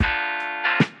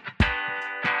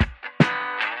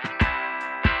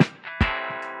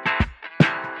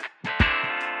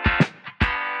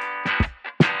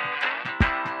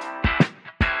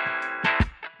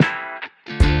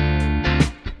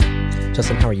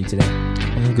Justin, how are you today?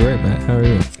 I'm great, Matt. How are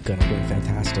you? Good, I'm doing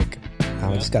fantastic.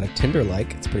 I just got a Tinder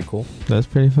like. It's pretty cool. That's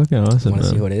pretty fucking awesome. Want to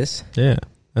see who it is? Yeah,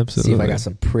 absolutely. See if I got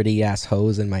some pretty ass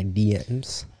hoes in my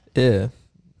DMs. Yeah.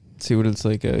 See what it's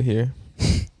like out here.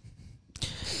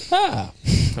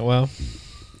 Well,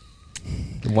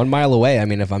 1 mile away. I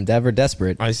mean, if I'm ever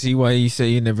desperate. I see why you say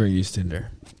you never use Tinder.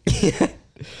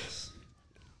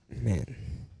 Man,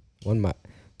 1 mile.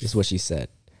 This is what she said.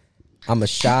 I'm a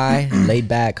shy,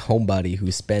 laid-back homebody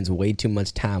who spends way too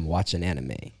much time watching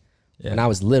anime. Yeah. When I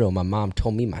was little, my mom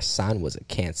told me my sign was a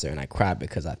Cancer, and I cried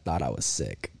because I thought I was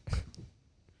sick.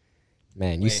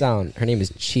 Man, you sound... Her name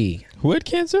is Chi. Who had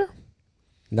cancer?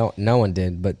 No one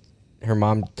did, but her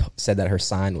mom said that her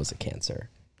sign was a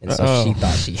Cancer. And so she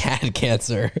thought she had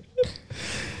cancer.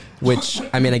 Which,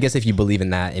 I mean, I guess if you believe in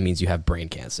that, it means you have brain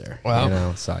cancer. Wow. You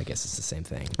know? So I guess it's the same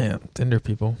thing. Yeah, Tinder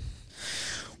people.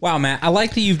 Wow, Matt, I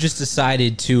like that you've just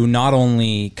decided to not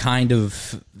only kind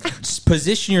of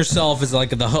position yourself as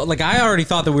like I already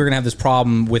thought that we were going to have this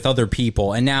problem with other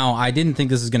people, and now I didn't think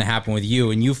this was going to happen with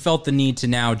you, and you felt the need to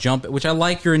now jump, which I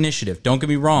like your initiative, don't get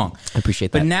me wrong. I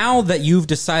appreciate that. But now that you've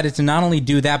decided to not only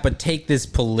do that, but take this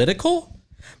political...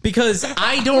 Because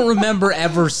I don't remember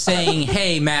ever saying,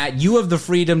 hey, Matt, you have the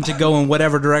freedom to go in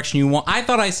whatever direction you want. I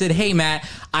thought I said, hey, Matt,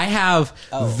 I have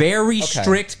very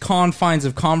strict confines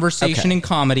of conversation and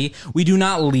comedy. We do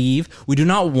not leave. We do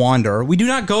not wander. We do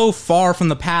not go far from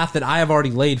the path that I have already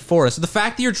laid for us. So the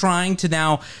fact that you're trying to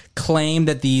now claim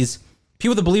that these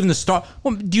people that believe in the stars,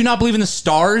 well, do you not believe in the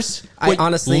stars? I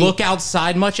honestly look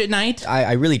outside much at night?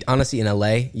 I really, honestly, in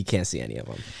LA, you can't see any of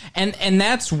them. And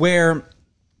that's where...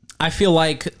 I feel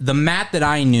like the Matt that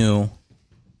I knew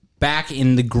back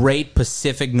in the great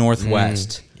Pacific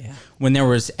Northwest, when there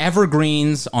was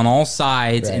evergreens on all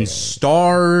sides and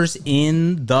stars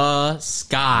in the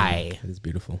sky. It is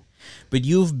beautiful. But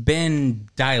you've been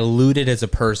diluted as a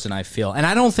person, I feel. And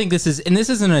I don't think this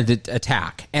isn't an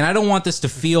attack. And I don't want this to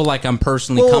feel like I'm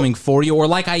personally coming for you or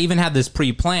like I even had this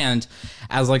pre-planned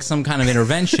as like some kind of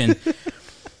intervention.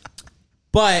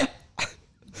 But...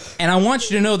 And I want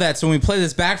you to know that, so when we play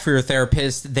this back for your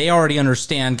therapist, they already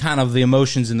understand kind of the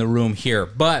emotions in the room here.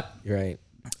 But you're right.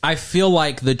 I feel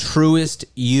like the truest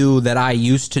you that I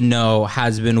used to know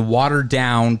has been watered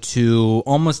down to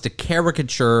almost a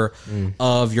caricature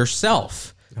of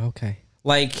yourself. Okay.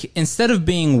 Like, instead of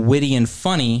being witty and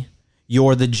funny,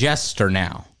 you're the jester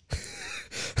now.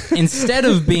 Instead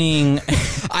of being...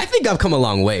 I think I've come a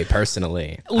long way,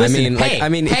 personally. Listen,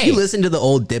 if you listen to the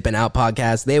old Dippin' Out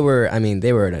podcast, they were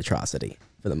an atrocity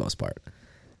for the most part.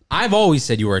 I've always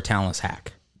said you were a talentless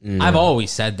hack. I've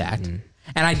always said that. And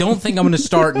I don't think I'm going to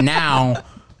start now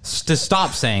to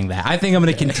stop saying that. I think I'm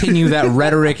going to continue that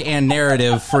rhetoric and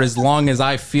narrative for as long as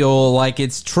I feel like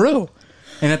it's true.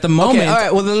 And at the moment... Okay, all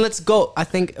right, well, then let's go. I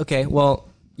think, okay, well,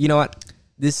 you know what?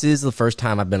 This is the first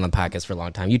time I've been on the podcast for a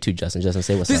long time. You too, Justin. Justin,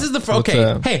 say what's up. This is the...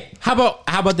 Okay, hey, how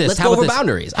about this? Let's go over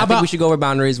boundaries. I think we should go over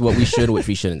boundaries, what we should, what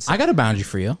we shouldn't say. I got a boundary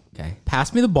for you. Okay.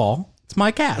 Pass me the ball. It's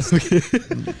my cast.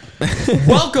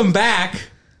 Welcome back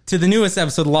to the newest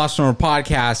episode of the Lost Normal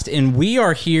Podcast, and we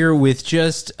are here with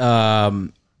just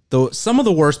some of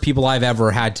the worst people I've ever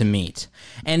had to meet.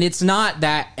 And it's not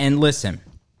that... And listen,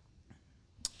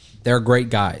 they're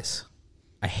great guys.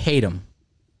 I hate them.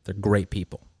 They're great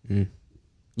people.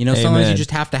 You know, sometimes you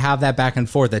just have to have that back and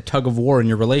forth, that tug of war in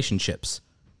your relationships.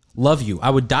 Love you. I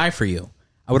would die for you.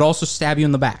 I would also stab you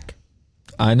in the back.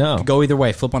 I know. Go either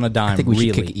way. Flip on a dime. I think we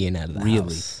should kick Ian out of the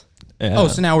house. Yeah. Oh,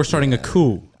 so now we're starting a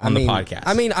coup on the podcast.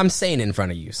 I mean, I'm saying it in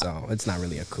front of you, so it's not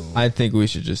really a coup. I think we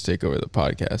should just take over the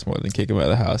podcast more than kick him out of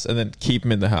the house, and then keep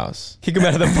him in the house. Kick him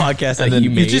out of the podcast that you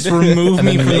you made. just remove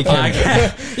me from the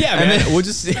podcast. Yeah, man. We'll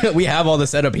just we have all the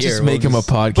setup here. Just make him a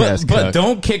podcast. But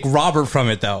don't kick Robert from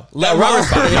it, though.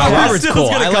 Robert's fine. Robert's cool.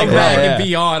 I like Robert Robert. and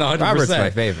be on 100%. Robert's my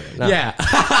favorite. No. Yeah.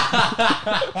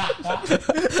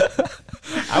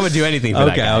 I would do anything for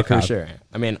that guy, okay. for sure.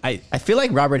 I mean, I feel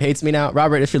like Robert hates me now.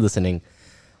 Robert, if you're listening.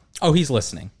 Oh, he's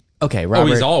listening. Okay, Robert.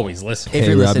 Oh, he's always listening. If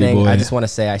you're listening, Robbie boy. I just want to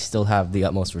say I still have the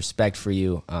utmost respect for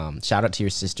you. Shout out to your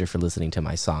sister for listening to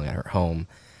my song at her home.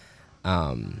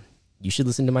 You should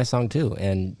listen to my song too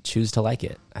and choose to like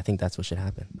it. I think that's what should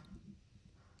happen.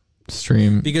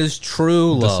 Stream. Because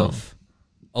true The love,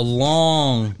 a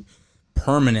long,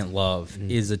 permanent love,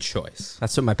 is a choice.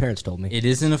 That's what my parents told me. It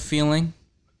isn't a feeling.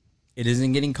 It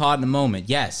isn't getting caught in a moment.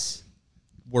 Yes,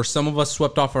 were some of us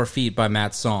swept off our feet by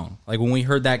Matt's song. Like when we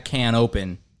heard that can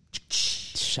open,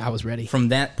 I was ready. from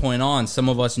that point on, some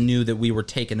of us knew that we were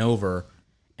taken over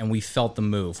and we felt the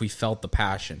move. We felt the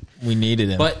passion. We needed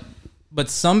him. But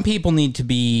some people need to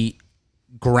be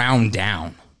ground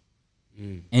down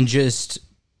and just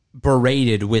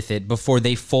berated with it before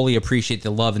they fully appreciate the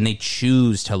love and they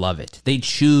choose to love it. They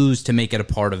choose to make it a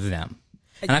part of them.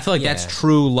 And I feel like that's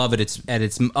true love at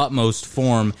its utmost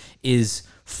form, is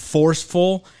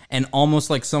forceful and almost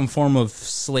like some form of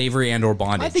slavery and or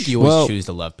bondage. I think you always choose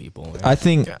to love people. Right?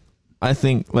 I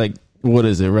think like, what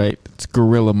is it, right? It's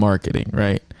guerrilla marketing,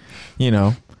 right? You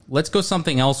know. Let's go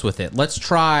something else with it. Let's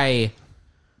try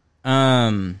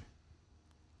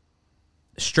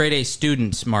straight A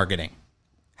student marketing.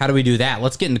 How do we do that?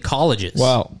 Let's get into colleges.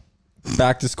 Wow.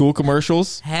 Back to school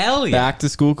commercials. Hell yeah. Back to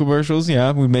school commercials.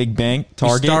 Yeah. We make bank.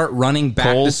 Target. We start running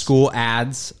back to school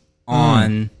ads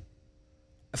on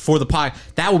for the pod.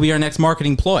 That will be our next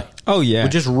marketing ploy. Oh, yeah. We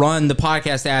just run the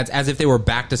podcast ads as if they were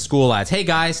back to school ads. Hey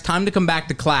guys, time to come back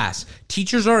to class.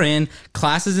 Teachers are in.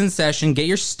 Class is in session. Get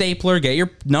your stapler. Get your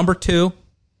number 2.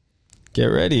 Get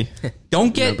ready.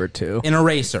 Don't get Number 2. an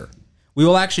eraser. We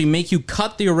will actually make you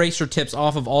cut the eraser tips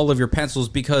off of all of your pencils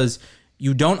because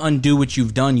you don't undo what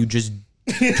you've done. You just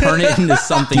turn it into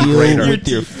something greater.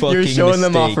 You're showing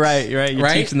them off right? You're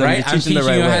teaching them, I'm teaching the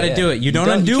right you way. how to do it. You don't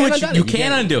undo it. You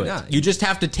can't undo it. No. You just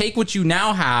have to take what you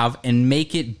now have and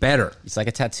make it better. It's like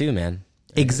a tattoo, man.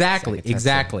 Exactly.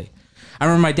 I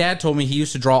remember my dad told me he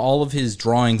used to draw all of his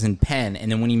drawings in pen,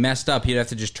 and then when he messed up, he'd have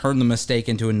to just turn the mistake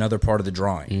into another part of the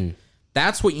drawing.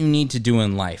 That's what you need to do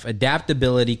in life.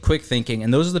 Adaptability, quick thinking,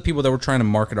 and those are the people that we're trying to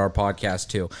market our podcast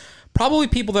to. Probably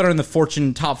people that are in the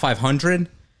Fortune top 500.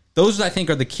 Those, I think,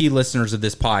 are the key listeners of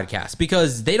this podcast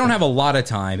because they don't have a lot of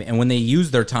time, and when they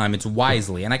use their time, it's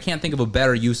wisely. And I can't think of a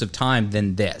better use of time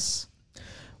than this.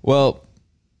 Well,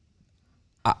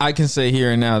 I can say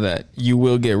here and now that you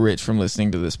will get rich from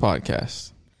listening to this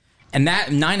podcast. And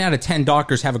that 9 out of 10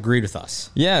 doctors have agreed with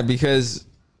us. Yeah, because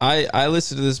I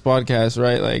listened to this podcast,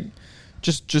 right? Like,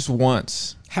 just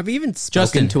once. Have you even spoken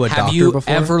Justin, to a doctor have you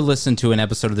before? ever listened to an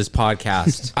episode of this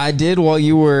podcast? I did while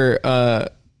you were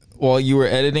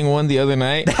editing one the other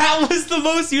night. That was the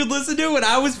most you'd listen to when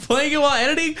I was playing it while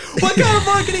editing? What kind of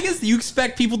marketing is? You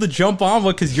expect people to jump on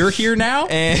because you're here now?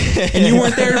 And you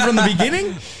weren't there from the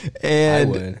beginning? I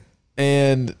would.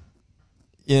 And,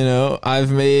 you know,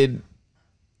 I've made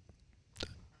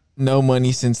no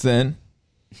money since then.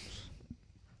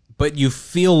 But you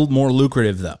feel more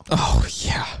lucrative, though. Oh,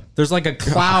 yeah. There's like a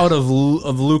cloud of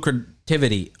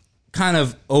lucrativity kind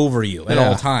of over you at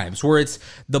all times, where it's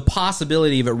the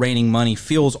possibility of it raining money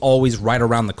feels always right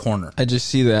around the corner. I just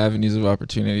see the avenues of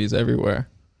opportunities everywhere.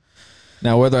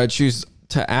 Now, whether I choose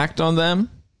to act on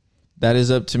them, that is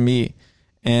up to me.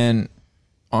 And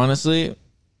honestly,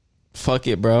 fuck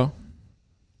it, bro.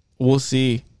 We'll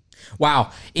see.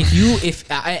 Wow.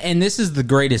 And this is the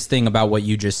greatest thing about what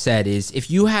you just said is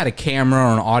if you had a camera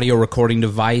or an audio recording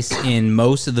device in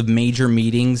most of the major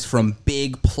meetings from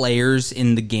big players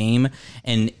in the game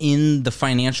and in the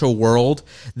financial world,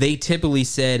 they typically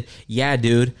said, yeah,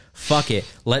 dude, fuck it.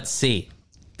 Let's see.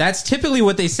 That's typically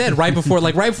what they said right before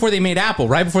they made Apple,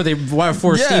 right before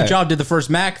Steve Jobs did the first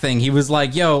Mac thing. He was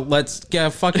like, yo, let's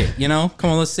fuck it. You know,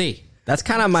 come on, let's see. That's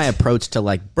kind of my approach to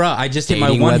like, bro. I just hit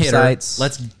my one websites.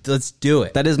 Hitter. Let's do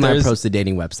it. That is my approach to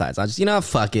dating websites. I just,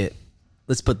 fuck it.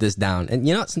 Let's put this down. And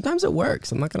sometimes it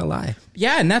works. I'm not gonna lie.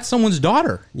 Yeah, and that's someone's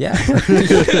daughter. Yeah.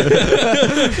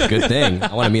 Good thing.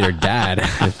 I want to meet her dad.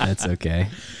 That's okay.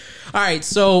 All right,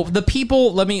 so the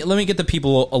people. Let me get the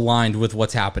people aligned with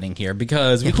what's happening here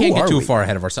because we can't get too far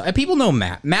ahead of ourselves. People know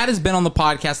Matt. Matt has been on the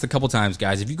podcast a couple times,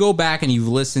 guys. If you go back and you've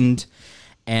listened.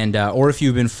 And or if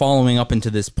you've been following up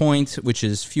into this point, which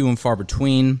is few and far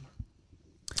between.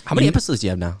 How many episodes do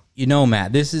you have now? You know,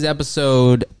 Matt, this is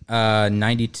episode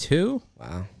 92.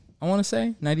 Wow. I want to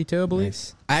say 92, I believe.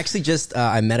 Nice. I actually just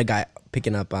I met a guy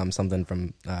picking up something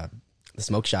from the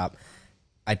smoke shop.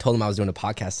 I told him I was doing a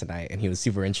podcast tonight, and he was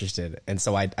super interested. And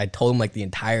so I told him like the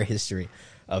entire history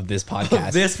of this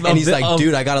podcast. And he's like,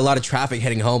 dude, I got a lot of traffic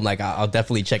heading home. Like, I'll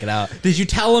definitely check it out. Did you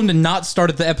tell him to not start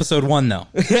at the episode 1, though?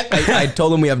 I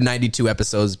told him we have 92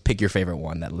 episodes. Pick your favorite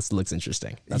one. That looks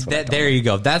interesting. That's what there you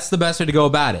go. That's the best way to go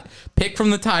about it. Pick from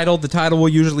the title. The title will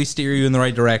usually steer you in the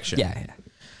right direction. Yeah.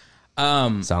 So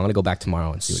I'm going to go back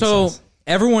tomorrow and see what he says. So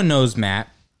everyone knows Matt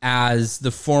as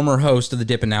the former host of the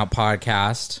Dippin' Out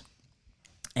podcast.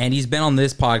 And he's been on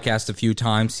this podcast a few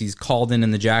times. He's called in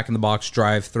the Jack in the Box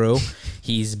drive-thru.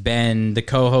 He's been the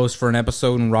co-host for an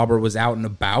episode when Robert was out and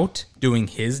about doing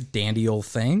his dandy old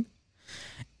thing.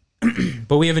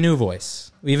 But we have a new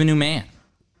voice. We have a new man.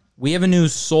 We have a new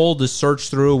soul to search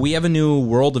through. We have a new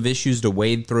world of issues to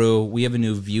wade through. We have a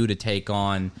new view to take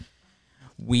on.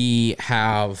 We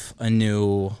have a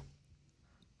new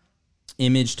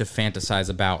image to fantasize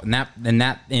about. And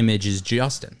that image is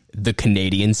Justin. The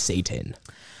Canadian Satan.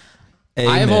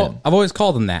 I've always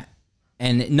called him that.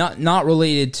 and not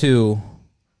related to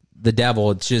the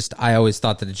devil. It's just I always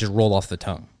thought that it just rolled off the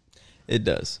tongue. It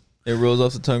does. It rolls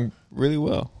off the tongue really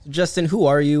well. Justin, who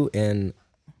are you, and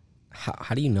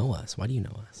how do you know us? Why do you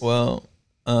know us? Well,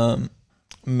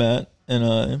 Matt and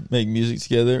I make music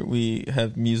together. We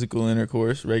have musical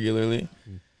intercourse regularly.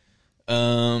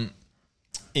 Ian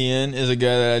is a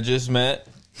guy that I just met.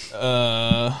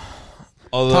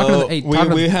 Although talking to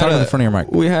the front of your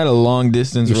mic. We had a long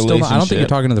distance relationship. I don't think you're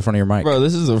talking to the front of your mic. Bro,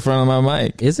 this is the front of my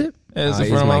mic. Is it? Yeah, it's the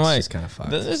front of my mic. Kind of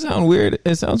fucked. Does it sound weird?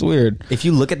 It sounds weird. If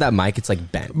you look at that mic, it's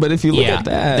like bent. But if you look at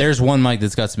that, there's one mic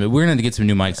that's got some. We're gonna get some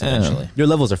new mics eventually. Your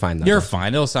levels are fine though. You're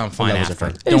fine. It'll sound fine levels are after.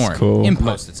 fine. Don't It's worry. cool. In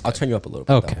post, it's I'll good. turn you up a little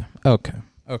bit. Okay.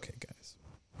 Okay, guys.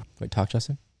 Wait, talk,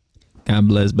 Justin. God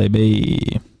bless,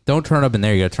 baby. Don't turn it up in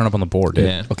there. You gotta turn up on the board, dude.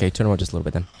 Yeah. Okay, turn it up just a little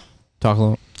bit then. Talk a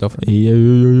little. Go for it.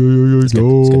 It's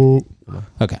good. It's good.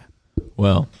 Okay.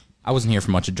 Well, I wasn't here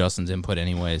for much of Justin's input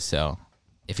anyway, so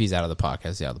if he's out of the podcast,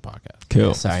 he's out of the podcast.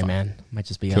 cool. Sorry, man. Might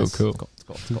just be Cool, us. cool.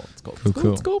 Let's go.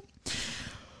 Cool.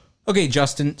 Okay,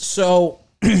 Justin. So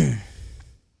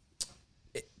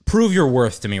prove your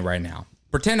worth to me right now.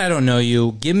 Pretend I don't know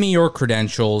you. Give me your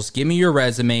credentials. Give me your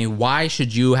resume. Why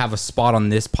should you have a spot on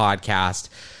this podcast?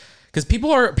 Because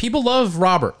people love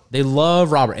Robert. They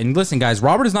love Robert. And listen, guys,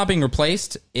 Robert is not being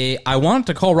replaced. I wanted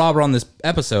to call Robert on this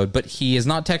episode, but he has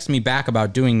not texted me back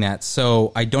about doing that.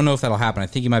 So I don't know if that'll happen. I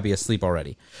think he might be asleep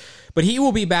already. But he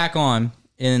will be back on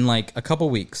in like a couple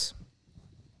weeks.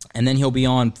 And then he'll be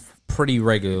on pretty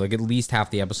regularly, like at least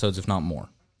half the episodes, if not more.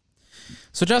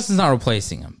 So Justin's not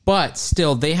replacing him. But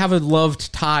still, they have a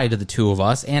loved tie to the two of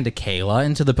us and to Kayla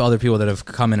and to the other people that have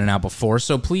come in and out before.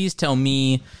 So please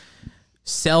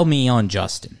sell me on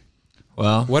Justin.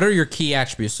 Well, What are your key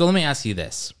attributes? So let me ask you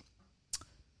this.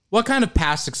 What kind of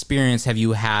past experience have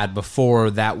you had before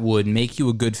that would make you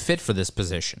a good fit for this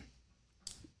position?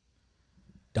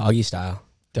 Doggy style.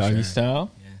 doggy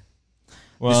style. Yeah. The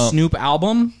Well, Snoop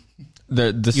album?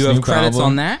 the You have Snoop credits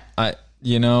album, on that?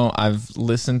 I've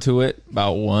listened to it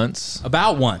about once.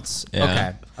 About once.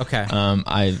 Yeah. Okay.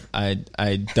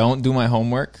 I don't do my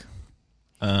homework.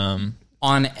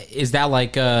 Is that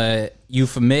like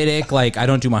euphemistic? Like I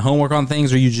don't do my homework on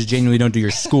things, or you just genuinely don't do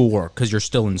your schoolwork because you're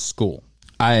still in school?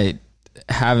 I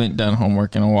haven't done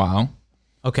homework in a while.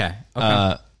 Okay.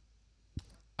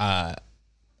 I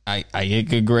get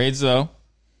good grades though.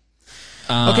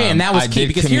 Okay, and that was I key did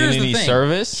because here's the community thing.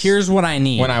 service Here's what I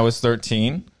need. when I was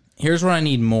 13. Here's what I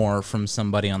need more from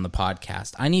somebody on the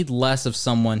podcast. I need less of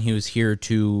someone who's here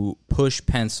to push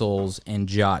pencils and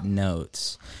jot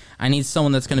notes. I need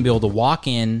someone that's going to be able to walk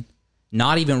in,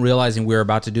 not even realizing we're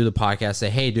about to do the podcast, say,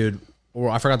 hey, dude, or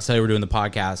I forgot to tell you we're doing the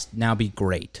podcast. Now be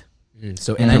great.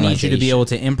 So And I need you to be able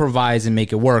to improvise and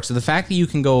make it work. So the fact that you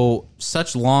can go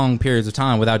such long periods of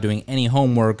time without doing any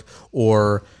homework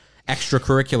or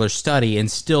extracurricular study and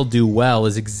still do well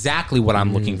is exactly what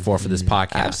I'm looking for this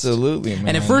podcast. Absolutely, man.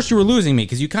 And at first you were losing me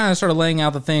because you kind of started laying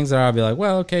out the things that I'd be like,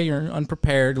 well, okay, you're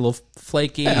unprepared, a little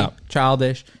flaky,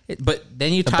 childish. But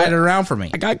then you tied it around for me.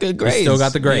 I got good grades. still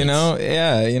got the grades.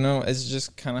 It's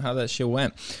just kind of how that shit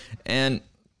went. And,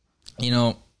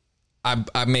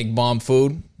 I make bomb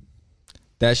food.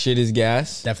 That shit is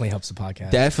gas. definitely helps the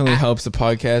podcast. Definitely helps the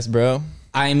podcast, bro.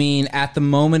 I mean, at the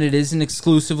moment, it is an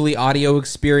exclusively audio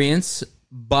experience,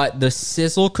 but the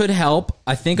sizzle could help.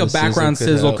 I think a background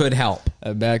sizzle could help.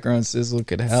 A background sizzle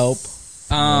could help.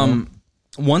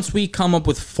 Once we come up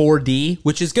with 4D,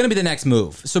 which is going to be the next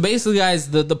move. So basically,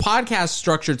 guys, the podcast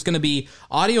structure, it's going to be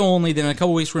audio only. Then in a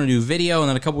couple weeks, we're going to do video. And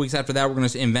then a couple weeks after that, we're going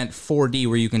to invent 4D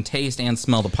where you can taste and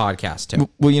smell the podcast too.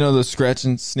 Well, the scratch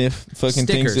and sniff fucking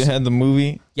Stickers. things they had the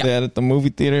movie. Yeah. They had at the movie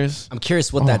theaters. I'm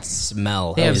curious what that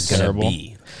smell have is gonna Terrible.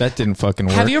 be. That didn't fucking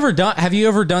work. Have you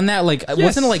ever done that? Like,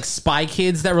 wasn't it like Spy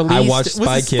Kids that released? I watched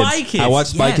Was it Spy Kids. I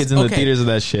watched Spy Yes, Kids in the okay. theaters of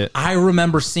that shit. I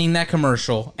remember seeing that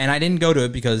commercial, and I didn't go to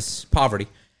it because poverty.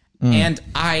 And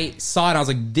I saw it, and I was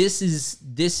like, this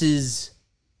is,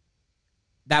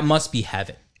 that must be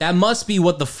heaven. That must be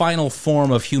what the final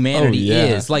form of humanity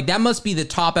is. Like, that must be the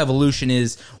top evolution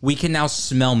is we can now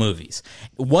smell movies.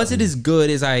 Was it as good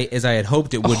as I had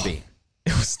hoped it would be?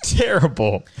 It was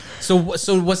terrible. So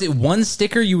was it one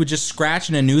sticker you would just scratch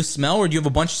and a new smell, or do you have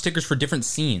a bunch of stickers for different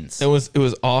scenes? It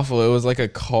was awful. It was like a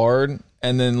card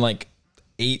and then like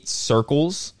 8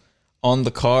 circles on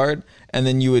the card, and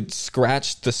then you would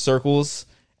scratch the circles,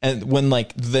 and when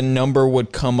like the number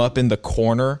would come up in the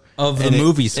corner Of the and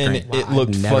movie and screen. it Wow,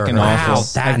 looked I've never fucking heard awful.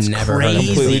 of that. I've never heard of crazy. it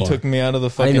Completely before. took me out of the I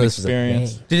didn't fucking know this was a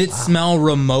experience. thing. Did it smell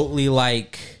remotely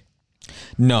like...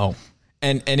 No,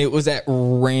 and it was at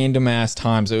random ass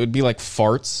times. It would be like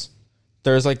farts.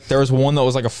 There was one that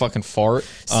was like a fucking fart.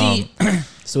 See,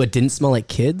 So it didn't smell like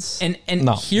kids? And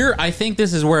No. here, I think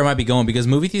this is where it might be going, because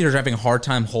movie theaters are having a hard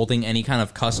time holding any kind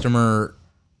of customer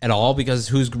at all, because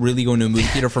who's really going to a movie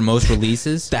theater for most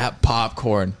releases? That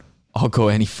popcorn. I'll go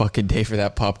any fucking day for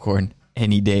that popcorn.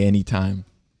 Any day, any time.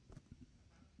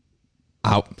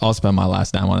 I'll spend my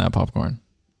last dime on that popcorn.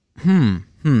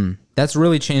 That's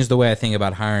really changed the way I think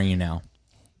about hiring you now.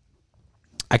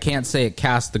 I can't say it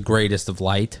casts the greatest of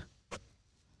light.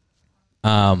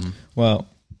 Well,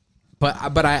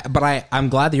 But I'm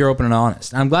glad that you're open and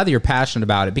honest. I'm glad that you're passionate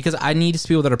about it, because I need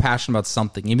people that are passionate about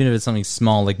something, even if it's something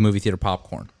small like movie theater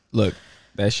popcorn. look,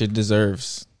 that shit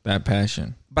deserves that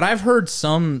passion. But I've heard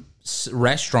some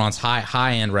restaurants,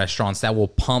 high-end restaurants, that will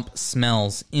pump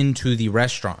smells into the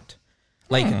restaurant.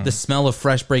 Like the smell of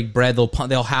fresh baked bread,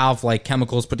 they'll have like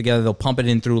chemicals put together. They'll pump it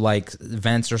in through like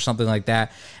vents or something like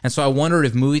that. And so I wondered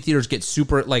if movie theaters get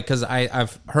super, like, because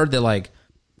I've heard that like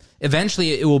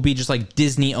eventually it will be just like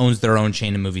Disney owns their own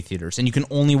chain of movie theaters, and you can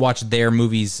only watch their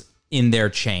movies in their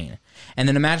chain. And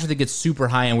then imagine if it gets super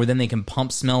high end, where then they can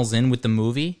pump smells in with the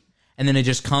movie, and then it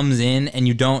just comes in, and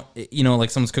you don't,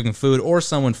 like someone's cooking food or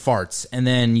someone farts, and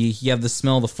then you have the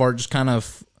smell of the fart just kind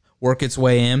of work its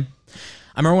way in.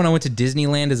 I remember when I went to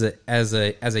Disneyland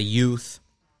as a youth,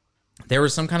 there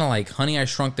was some kind of like Honey, I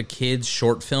Shrunk the Kids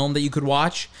short film that you could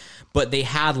watch, but they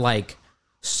had like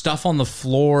stuff on the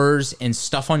floors and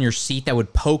stuff on your seat that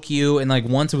would poke you, and like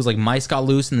once it was like mice got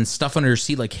loose, and then stuff under your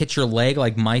seat like hit your leg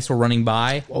like mice were running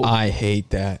by. I hate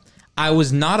that. I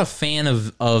was not a fan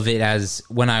of it as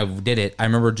when I did it. I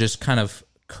remember just kind of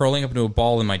curling up into a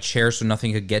ball in my chair so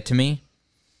nothing could get to me.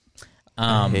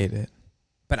 I hate it.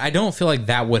 But I don't feel like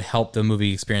that would help the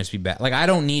movie experience be better. Like, I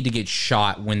don't need to get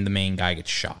shot when the main guy gets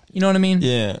shot. You know what I mean?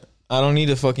 Yeah. I don't need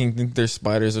to fucking think there's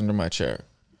spiders under my chair.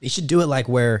 They should do it like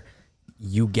where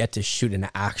you get to shoot an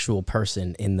actual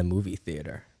person in the movie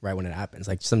theater right when it happens.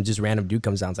 Like some just random dude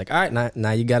comes down. It's like, all right,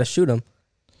 now you got to shoot him.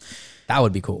 That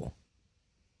would be cool.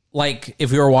 Like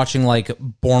if we were watching like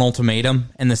Born Ultimatum,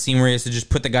 and the scene where he has to just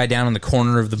put the guy down in the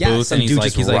corner of the booth, some and he's dude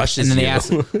like, just rushes and then they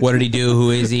you. ask, what did he do?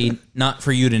 Who is he? Not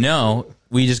for you to know.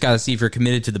 We just got to see if you're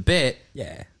committed to the bit.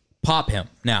 Yeah. Pop him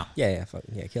now. Yeah,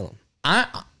 kill him.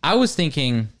 I was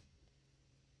thinking,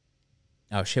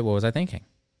 oh shit, what was I thinking?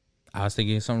 I was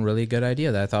thinking of some really good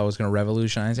idea that I thought was going to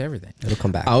revolutionize everything. It'll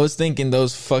come back. I was thinking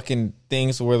those fucking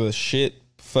things where the shit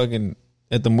fucking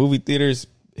at the movie theaters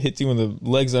hits you in the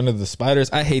legs under the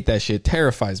spiders. I hate that shit.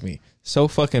 Terrifies me so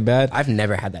fucking bad. I've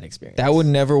never had that experience. That would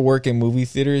never work in movie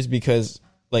theaters, because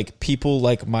like people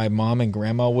like my mom and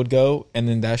grandma would go, and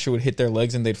then that shit would hit their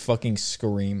legs and they'd fucking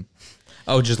scream.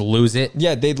 Oh, just lose it?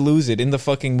 Yeah, they'd lose it in the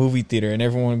fucking movie theater, and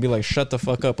everyone would be like, shut the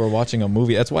fuck up, we're watching a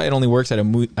movie. That's why it only works at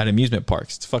at amusement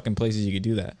parks. It's fucking places you could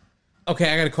do that.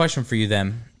 Okay, I got a question for you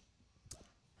then.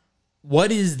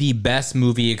 What is the best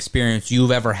movie experience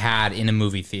you've ever had in a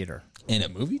movie theater? In a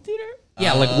movie theater?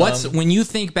 Yeah, like what's, when you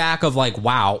think back of like,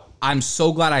 wow, I'm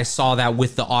so glad I saw that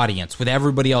with the audience, with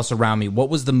everybody else around me. What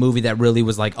was the movie that really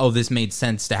was like, oh, this made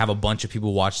sense to have a bunch of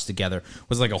people watch together?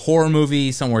 Was it like a horror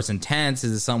movie, somewhere it's intense?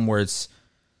 Is it somewhere it's,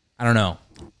 I don't know.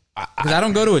 Because I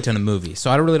don't go to a ton of movies, so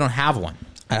I really don't have one.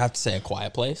 I'd have to say A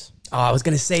Quiet Place. Oh, I was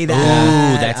going to say that.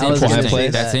 Ooh, that's I was gonna interesting. say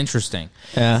That's that. interesting.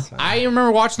 Yeah. I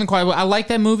remember watching The Quiet Place. I liked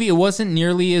that movie. It wasn't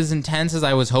nearly as intense as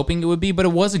I was hoping it would be, but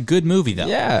it was a good movie, though.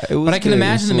 Yeah, it was But I can good.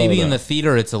 imagine that Slow, maybe in though. the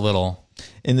theater it's a little...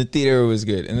 In the theater, it was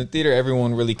good. In the theater,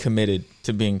 everyone really committed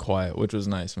to being quiet, which was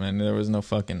nice, man. There was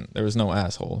no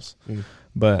assholes.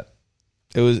 But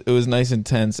it was nice and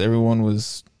tense. Everyone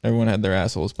had their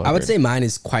assholes puckered. I would say mine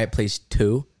is Quiet Place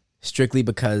 2, strictly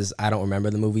because I don't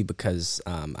remember the movie because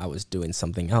I was doing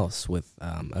something else with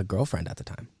a girlfriend at the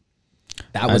time.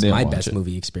 That was didn't my watch best it.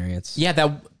 movie experience. Yeah,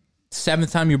 that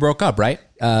 7th time you broke up, right?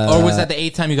 Or was that the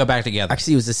 8th time you got back together?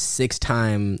 Actually, it was the 6th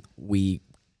time we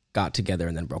got together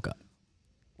and then broke up.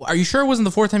 Are you sure it wasn't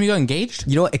the 4th time you got engaged?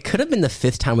 You know what? It could have been the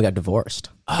 5th time we got divorced.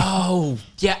 Oh,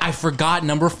 yeah, I forgot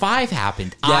number 5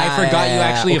 happened. I forgot you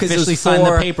actually Well, 'cause it was officially signed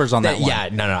the 4 papers on that one. Yeah,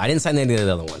 no, I didn't sign any of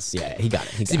the other ones. Yeah, he got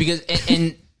it. See, because,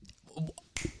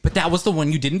 but that was the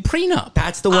one you didn't prenup.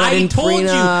 That's the one I didn't told you.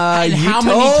 prenup. And You how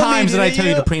many told me, times did I didn't tell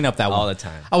you you? to prenup that one? All the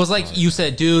time. I was like, you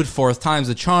said, dude, 4th time's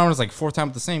the charm. I was like, 4th time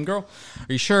with the same girl.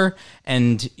 Are you sure?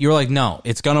 And you were like, no,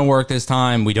 it's gonna work this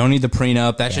time. We don't need the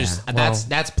prenup. That's just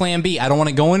that's plan B. I don't want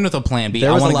to go in with a plan B. There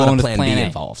I was a want to lot go of in with plan B plan A.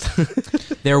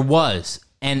 involved. There was,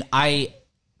 and I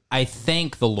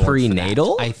thank the Lord.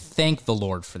 Prenatal? For that. I thank the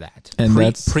Lord for that. And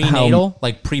that's prenatal,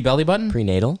 like pre belly button,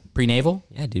 Prenatal? prenatal.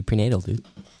 Yeah, dude, prenatal, dude.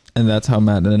 And that's how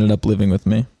Matt ended up living with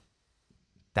me.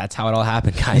 That's how it all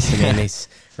happened, guys. I mean, he's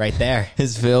right there.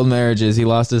 His failed marriages. He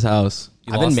lost his house.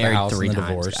 You I've been lost the married house 3 and the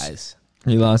times, divorce. guys.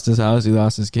 He lost his house. He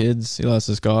lost his kids. He lost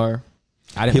his car.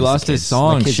 I didn't He listen lost to his kids.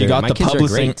 song. My kids She are- got my the kids are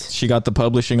publishing. great. She got the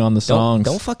publishing on the Don't, songs.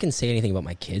 don't fucking say anything about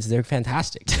my kids. They're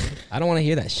fantastic. I don't want to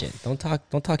hear that shit. Don't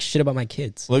talk shit about my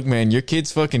kids. Look, man, your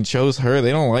kids fucking chose her.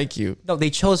 They don't like you. No, they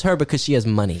chose her because she has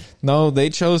money. No, they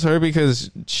chose her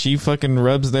because she fucking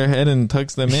rubs their head and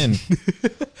tucks them in.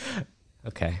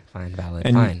 Okay, fine, valid.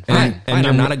 And, fine. And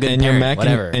I'm not a good and your parent. mac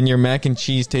Whatever. and your mac and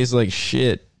cheese tastes like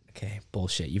shit. Okay,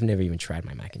 bullshit. You've never even tried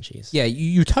my mac and cheese. Yeah,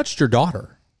 you touched your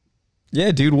daughter.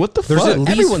 Yeah, dude, what the There's fuck? at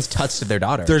least- Everyone's touched their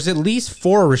daughter. There's at least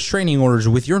 4 restraining orders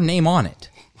with your name on it.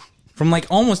 From like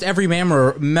almost every member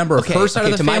of Okay, her side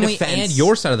okay, of the to my family defense- and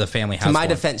your side of the family has To my one.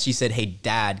 defense, she said, "Hey,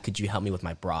 Dad, could you help me with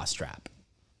my bra strap?"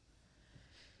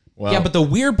 Well, Yeah, but the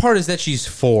weird part is that she's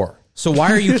 4. So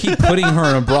why are you keep putting her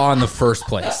in a bra in the first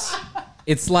place?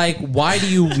 It's like, why do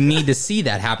you need to see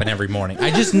that happen every morning?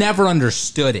 I just never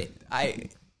understood it.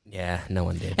 Yeah, no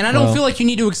one did. And I don't feel like you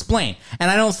need to explain. And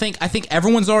I think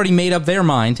everyone's already made up their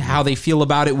mind how they feel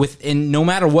about it and no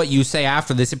matter what you say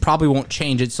after this, it probably won't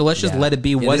change it. So let's just let it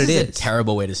be what this it is. is. A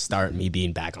terrible way to start me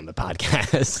being back on the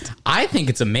podcast. I think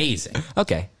it's amazing.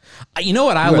 Okay. You know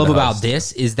what I You are love the about host.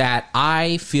 this is that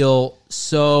I feel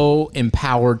so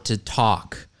empowered to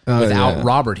talk without yeah.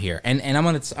 Robert here. And I'm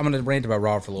gonna rant about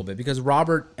Robert for a little bit because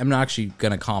Robert, I'm not actually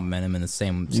gonna compliment him in the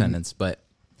same sentence, but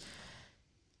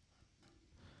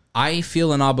I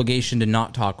feel an obligation to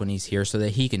not talk when he's here so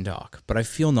that he can talk. But I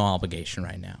feel no obligation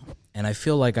right now. And I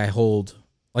feel like I hold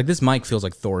like this mic feels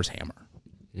like Thor's hammer.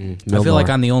 I feel like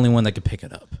I'm the only one that could pick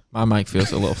it up. my mic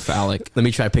feels a little phallic. Let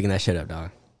me try picking that shit up,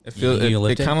 dog. It feels. You It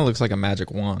lift it? kind of looks like a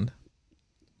magic wand.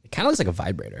 It kind of looks like a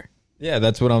vibrator. Yeah,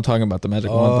 that's what I'm talking about. The magic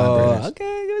wand vibrators.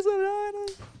 Okay. Give me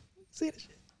some. See that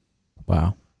shit.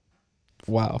 Wow.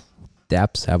 Wow.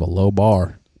 Daps have a low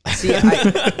bar. See,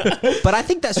 but I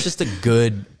think that's just a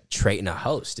good trait in a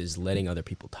host is letting other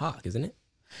people talk, isn't it?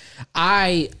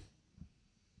 I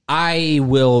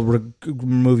will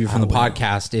remove you from the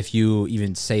podcast if you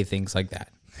even say things like that.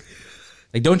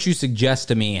 Like, don't you suggest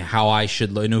to me how I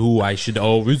should know who I should.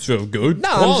 Oh, it's so good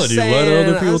quality. Let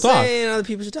other people talk. Other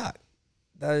people should talk.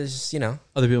 That is just,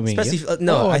 Other people mean especially you?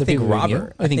 no. Oh, I other think people mean you?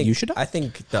 Robert. I think you should talk? I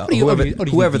think the, do you- whoever, oh, do you think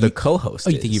whoever the you- co-host.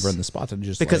 Oh, you think is. you run the spot to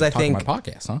just Because I talk on think- my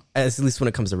podcast, huh? At least when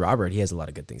it comes to Robert, he has a lot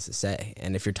of good things to say.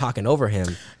 And if you're talking over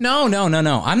him, No.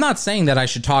 I'm not saying that I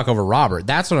should talk over Robert.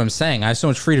 That's what I'm saying. I have so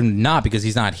much freedom to not because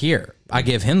he's not here. I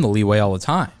give him the leeway all the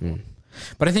time.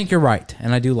 But I think you're right,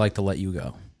 and I do like to let you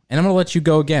go. And I'm going to let you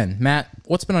go again. Matt,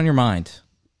 what's been on your mind?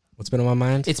 what's been on my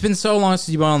mind? It's been so long since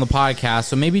you've been on the podcast,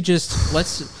 so maybe just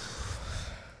let's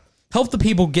help the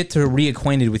people get to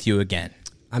reacquainted with you again.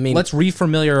 I mean, Let's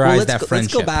refamiliarize let's that go,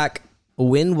 friendship. Let's go back.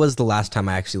 When was the last time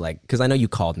I actually because I know you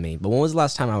called me, but when was the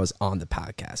last time I was on the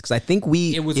podcast? Because I think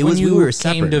It was when you we were came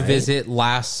separate, to right? visit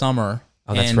last summer,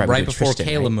 Oh, that's and right, we right did before Tristan,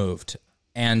 Kayla right? moved.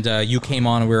 And you came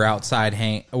on and we were outside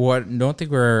hanging. What? Don't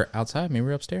think we were outside. Maybe we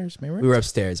were upstairs. Maybe We were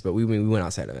upstairs, but we went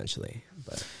outside eventually.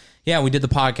 But Yeah, we did the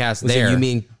podcast was there. it you,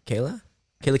 me, and Kayla?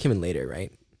 Kayla came in later,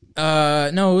 right?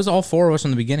 No, it was all 4 of us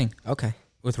from the beginning Okay.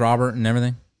 with Robert and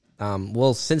everything.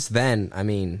 Well, since then, I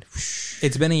mean,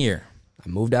 It's been a year. I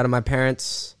moved out of my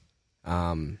parents.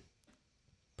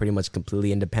 Pretty much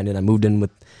completely independent. I moved in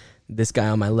with this guy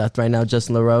on my left right now,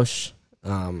 Justin LaRoche.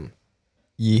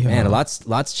 Yeah. Man,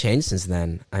 lots changed since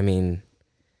then. I mean,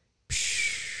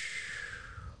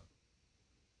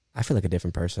 I feel like a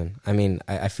different person. I mean,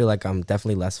 I feel like I'm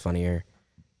definitely less funnier,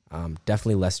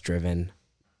 definitely less driven,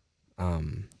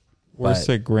 Worse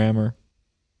at grammar.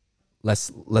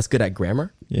 less good at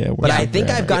grammar. Yeah. But I think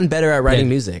I've gotten better at writing Yeah.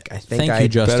 music. I think Thank you,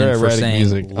 Justin, better at for writing saying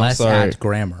music. I'm less sorry. at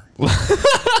grammar.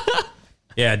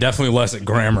 Yeah, definitely less at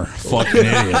grammar. Fucking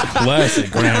idiot. Less at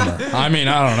grammar. I mean,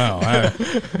 I don't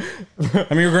know.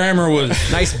 I mean, your grammar was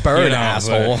Nice bird, you know,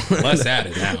 asshole. but less at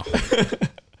it now.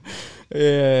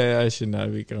 Yeah, I should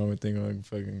not be commenting on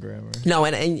fucking grammar. No,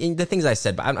 and the things I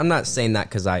said, but I'm not saying that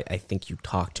because I think you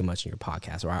talk too much in your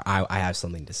podcast or I have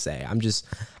something to say.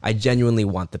 I genuinely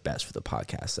want the best for the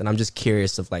podcast, and I'm just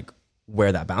curious of like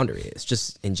where that boundary is,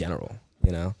 just in general,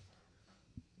 you know.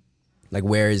 Like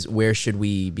where should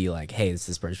we be like, hey, it's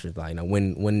this person, you know,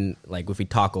 when like if we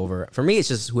talk over, for me it's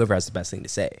just whoever has the best thing to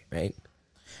say, right?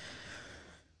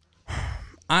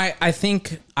 I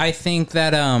think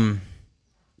that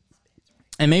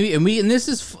and this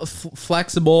is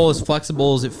flexible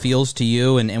as it feels to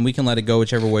you, and we can let it go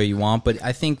whichever way you want. But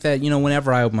I think that, you know,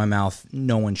 whenever I open my mouth,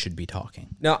 no one should be talking.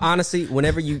 No, honestly,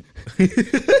 whenever you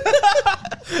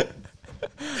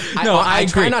No, I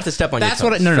try agree. not to step on That's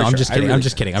your what. toes, No, for I'm sure. just I kidding. really I'm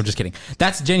just kidding. I'm just kidding.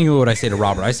 That's genuinely what I say to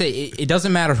Robert. I say it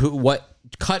doesn't matter what.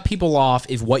 Cut people off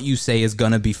if what you say is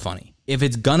gonna be funny. If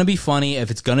it's gonna be funny,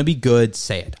 if it's gonna be good,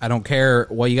 say it. I don't care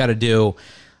what you got to do.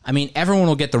 I mean, everyone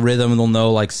will get the rhythm and they'll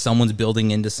know like someone's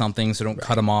building into something, so don't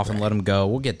cut them off and let them go.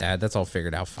 We'll get that. That's all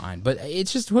figured out fine. But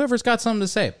it's just whoever's got something to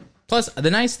say. Plus,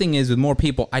 the nice thing is with more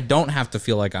people, I don't have to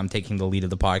feel like I'm taking the lead of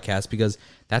the podcast because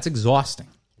that's exhausting.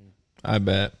 I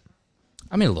bet.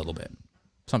 I mean, a little bit.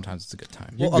 Sometimes it's a good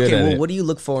time. Well, okay, well, what do you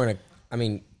look for in a... I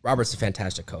mean, Robert's a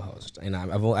fantastic co-host, and I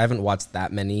haven't watched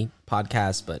that many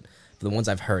podcasts, but for the ones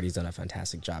I've heard, he's done a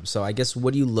fantastic job. So I guess,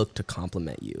 what do you look to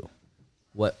compliment you?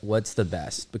 What's the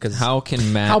best? Because how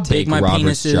can Matt take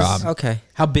Robert's job? Okay.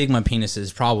 How big my penis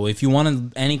is, probably. If you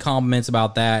wanted any compliments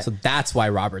about that. So that's why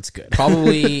Robert's good.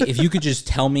 Probably, if you could just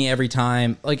tell me every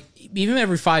time, like, even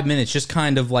every 5 minutes, just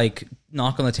kind of like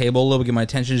knock on the table a little bit, get my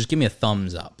attention, just give me a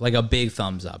thumbs up, like a big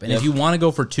thumbs up. And if you want to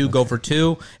go for two, go for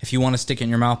two. If you want to stick it in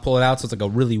your mouth, pull it out so it's like a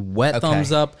really wet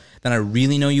thumbs up, then I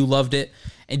really know you loved it.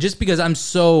 And just because I'm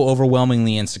so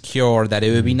overwhelmingly insecure that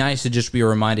it would be nice to just be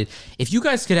reminded, if you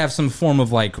guys could have some form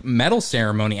of like medal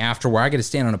ceremony after where I get to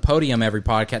stand on a podium every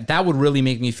podcast, that would really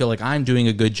make me feel like I'm doing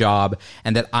a good job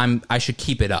and that I should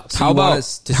keep it up. How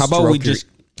about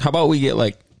we get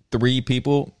like 3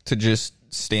 people to just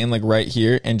stand like right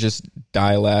here and just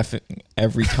die laughing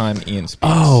every time Ian speaks?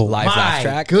 Oh, Live laugh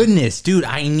track? Goodness, dude,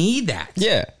 I need that.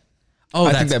 Yeah. Oh,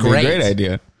 I that's think that'd great. be a great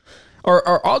idea.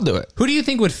 Or I'll do it. Who do you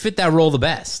think would fit that role the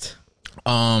best?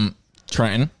 Trenton.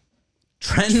 Trenton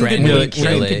Trent could do would it.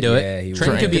 Trent kill could do it. it. Yeah, he would.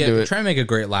 Trent could be Trent could do it. Trent make a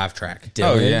great laugh track. Oh,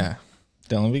 Dylan. yeah.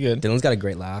 Dylan would be good. Dylan's got a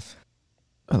great laugh.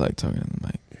 I like talking on the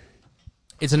mic.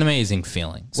 It's an amazing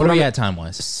feeling. So What are we I'm- at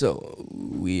time-wise? So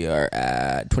we are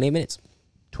at 28 minutes.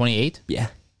 28? Yeah,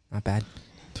 not bad.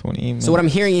 20 minutes. So what I'm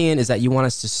hearing, Ian, is that you want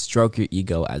us to stroke your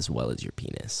ego as well as your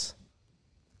penis.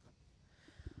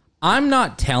 I'm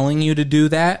not telling you to do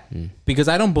that because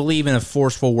I don't believe in a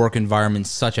forceful work environment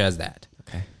such as that.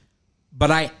 Okay. But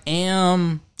I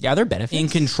am Yeah, there are benefits. in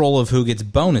control of who gets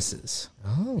bonuses.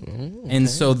 Oh, And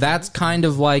so that's kind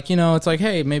of like, it's like,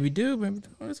 hey, maybe do. Maybe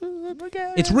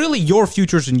it's really your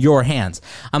future's in your hands.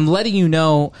 I'm letting you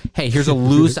know, hey, here's a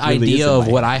loose really is idea in of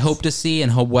my what I hope to see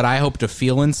and what I hope to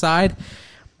feel inside.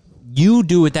 You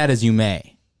do with that as you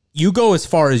may. You go as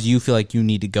far as you feel like you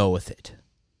need to go with it.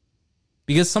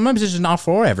 Because sometimes it's just not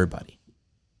for everybody.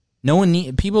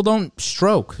 People don't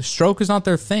stroke. Stroke is not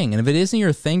their thing. And if it isn't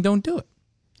your thing, don't do it.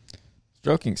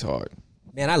 Stroking's hard.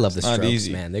 man, I love the not Strokes,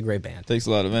 easy. man. They're a great band. Takes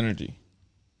a lot of energy.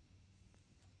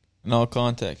 In all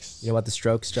contexts. You know about the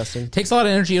Strokes, Justin? Takes a lot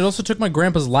of energy. It also took my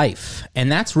grandpa's life.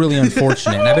 And that's really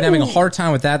unfortunate. And I've been having a hard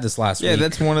time with that this last Yeah, week.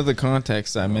 that's one of the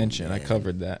contexts I mentioned. I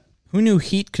covered that. Who knew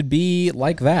heat could be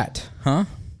like that? Huh?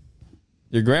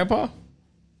 Your grandpa?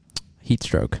 Heat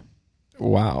stroke.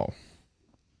 Wow.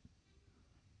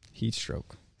 Heat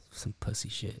stroke. Some pussy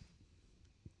shit.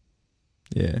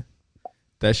 Yeah.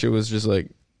 That shit was just like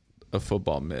a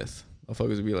football myth.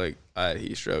 Motherfuckers would be like, I had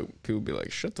heat stroke. People would be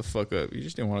like, shut the fuck up. You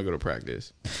just didn't want to go to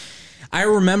practice. I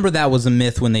remember that was a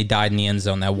myth when they died in the end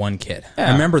zone, that one kid. Yeah.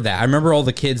 I remember that. I remember all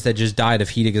the kids that just died of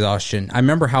heat exhaustion. I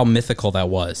remember how mythical that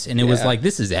was. And it was Yeah. like,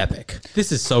 this is epic.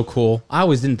 This is so cool. I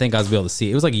always didn't think I was going to be able to see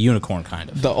it. It was like a unicorn kind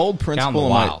of. The old principal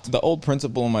wild. the old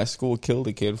principal in my school killed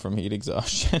a kid from heat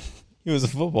exhaustion. He was a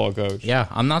football coach. Yeah,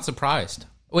 I'm not surprised.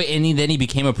 Wait, and then he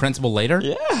became a principal later?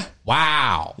 Yeah.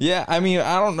 Wow. Yeah, I mean,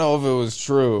 I don't know if it was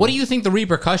true. What do you think the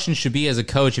repercussions should be as a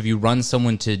coach if you run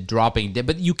someone to dropping?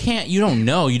 But you don't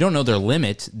know their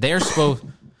limit. They're supposed,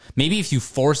 maybe if you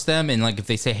force them and like if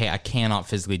they say, hey, I cannot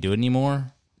physically do it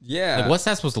anymore. Yeah. Like what's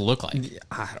that supposed to look like?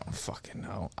 I don't fucking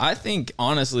know. I think,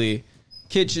 honestly,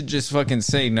 kids should just fucking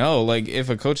say no. Like, if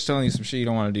a coach is telling you some shit you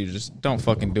don't want to do, just don't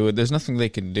fucking do it. There's nothing they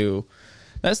can do.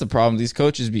 That's the problem. These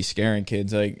coaches be scaring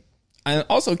kids. Like, and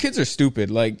also, kids are stupid.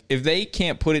 Like, if they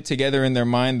can't put it together in their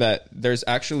mind that there's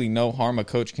actually no harm a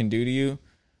coach can do to you,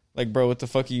 like, bro, what the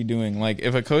fuck are you doing? Like,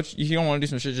 if a coach, if you don't want to do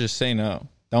some shit, just say no.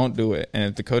 Don't do it. And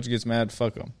if the coach gets mad,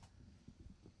 fuck them.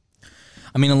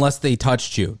 I mean, unless they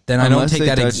touched you, then I don't take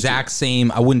that exact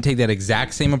same. I wouldn't take that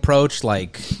exact same approach.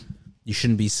 Like, you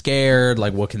shouldn't be scared.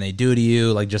 Like, what can they do to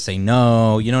you? Like, just say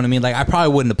no. You know what I mean? Like, I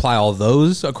probably wouldn't apply all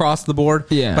those across the board.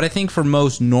 Yeah. But I think for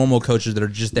most normal coaches that are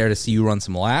just there to see you run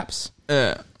some laps,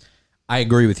 I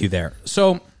agree with you there.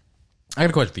 So, I got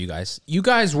a question for you guys. You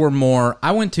guys were more.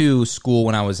 I went to school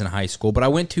when I was in high school, but I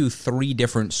went to 3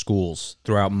 different schools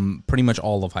throughout pretty much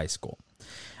all of high school.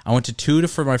 I went to 2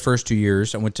 for my first 2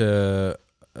 years. I went to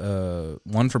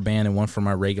 1 for band and 1 for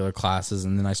my regular classes,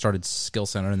 and then I started Skill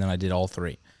Center, and then I did all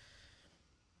 3.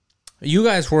 You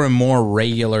guys were in more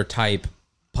regular type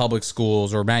public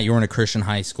schools, or Matt, you were in a Christian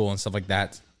high school and stuff like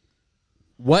that.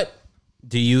 What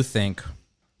do you think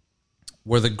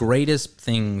were the greatest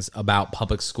things about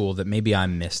public school that maybe I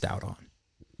missed out on?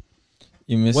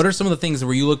 You missed. What are some of the things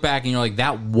where you look back and you're like,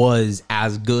 that was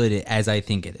as good as I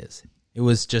think it is? It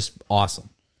was just awesome.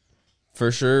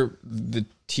 For sure, the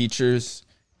teachers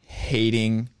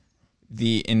hating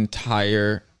the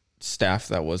entire staff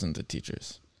that wasn't the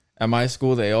teachers. At my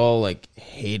school, they all like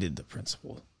hated the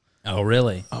principal. Oh,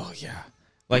 really? Oh yeah.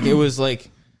 Like it was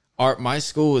like my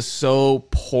school was so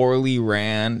poorly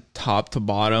ran top to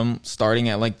bottom, starting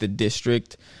at like the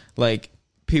district. Like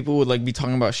people would like be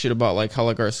talking about shit about like how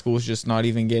like our school's just not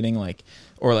even getting like,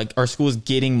 or like our school's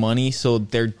getting money, so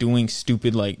they're doing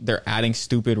stupid, like they're adding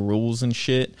stupid rules and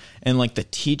shit. And like the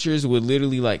teachers would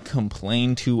literally like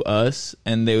complain to us,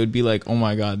 and they would be like, "Oh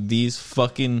my god, these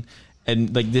fucking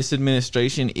and like this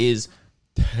administration is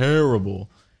terrible."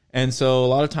 And so a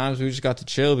lot of times we just got to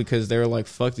chill because they were like,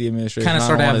 "Fuck the administration." Kind of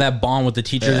start to have that bond with the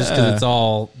teachers because it's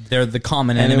all they're the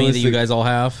common enemy that you guys all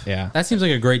have. Yeah. That seems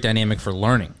like a great dynamic for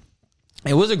learning.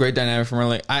 It was a great dynamic for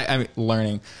learning. I mean,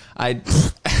 learning.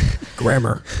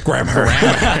 Grammar.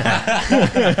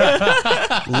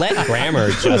 Let grammar,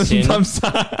 Justin. I'm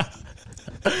sorry.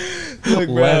 Look,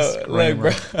 Less bro, like,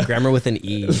 grammar. bro. Grammar with an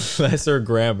E. Lesser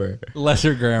grammar.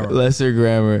 Lesser grammar. Lesser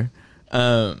grammar.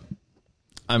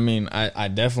 I mean, I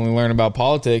definitely learned about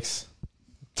politics.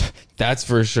 That's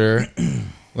for sure.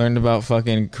 Learned about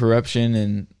fucking corruption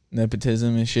and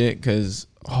nepotism and shit. Because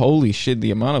holy shit, the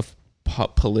amount of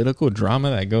political drama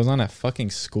that goes on at fucking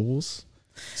schools,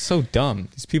 so dumb.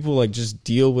 These people like just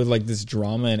deal with like this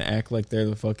drama and act like they're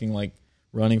the fucking like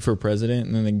running for president,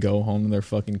 and then they go home to their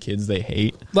fucking kids they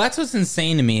hate. That's what's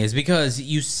insane to me is because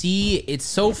you see, it's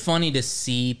so funny to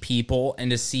see people and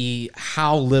to see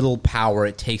how little power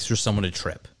it takes for someone to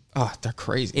trip. Oh, they're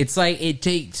crazy. It's like it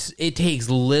takes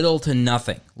little to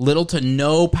nothing, little to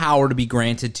no power to be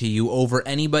granted to you over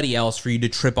anybody else for you to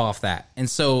trip off that. And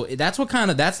so that's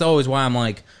always why I'm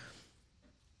like,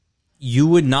 you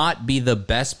would not be the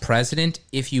best president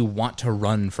if you want to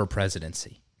run for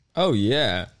presidency. Oh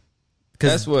yeah.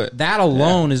 That's what that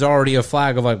alone is already a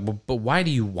flag of like, but why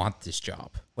do you want this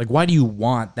job? Like, why do you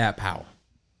want that power?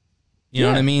 You know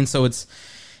what I mean? So it's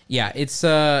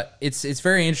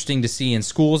very interesting to see in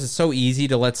schools. It's so easy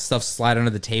to let stuff slide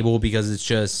under the table because it's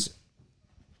just,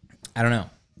 I don't know.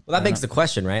 Well, that begs the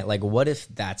question, right? Like, what if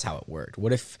that's how it worked?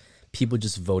 What if people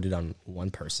just voted on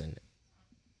one person,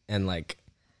 and like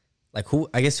who?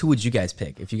 I guess who would you guys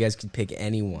pick if you guys could pick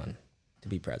anyone to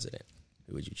be president?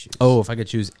 Who would you choose? Oh, if I could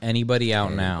choose anybody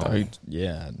out now.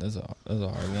 Yeah, that's a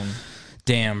hard one.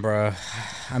 Damn, bro.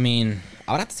 I mean,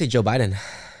 I would have to say Joe Biden.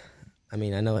 I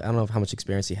mean, I don't know how much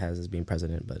experience he has as being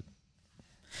president, but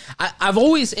I've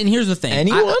always, and here's the thing.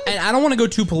 Anyone? I don't want to go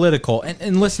too political.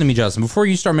 And listen to me, Justin, before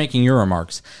you start making your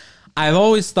remarks. I've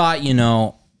always thought,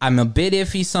 I'm a bit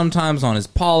iffy sometimes on his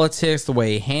politics, the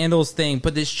way he handles things,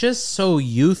 but it's just so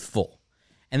youthful.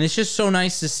 And it's just so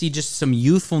nice to see just some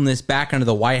youthfulness back into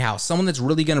the White House. Someone that's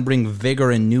really going to bring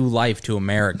vigor and new life to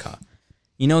America.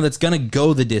 That's going to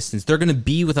go the distance. They're going to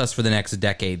be with us for the next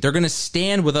decade. They're going to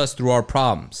stand with us through our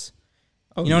problems.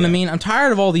 You know what I mean? I'm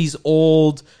tired of all these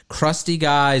old, crusty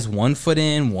guys, 1 foot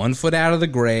in, 1 foot out of the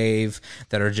grave,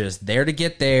 that are just there to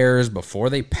get theirs before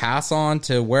they pass on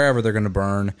to wherever they're going to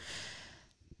burn.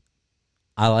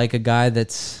 I like a guy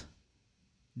that's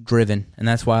driven, and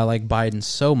that's why I like Biden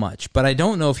so much. But I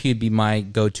don't know if he'd be my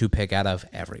go-to pick out of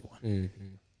everyone.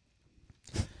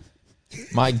 Mm-hmm.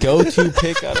 My go-to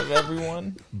pick out of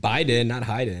everyone? Biden, not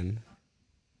Hayden.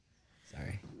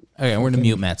 Sorry. Okay, we're going to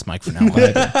mute Matt's mic for now.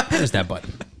 There's that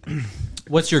button.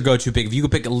 What's your go-to pick? If you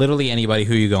could pick literally anybody,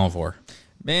 who are you going for?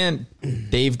 Man,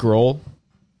 Dave Grohl.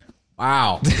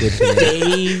 Wow.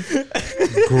 Dave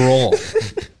Grohl.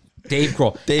 Dave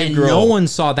Grohl. Dave and Grohl. No one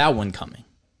saw that one coming.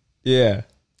 Yeah.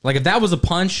 Like, if that was a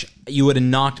punch, you would have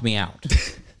knocked me out.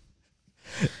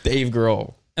 Dave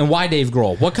Grohl. And why Dave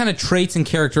Grohl? What kind of traits and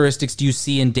characteristics do you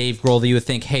see in Dave Grohl that you would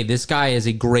think, hey, this guy is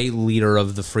a great leader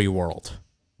of the free world?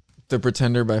 The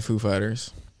Pretender by Foo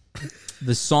Fighters.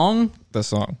 The song? The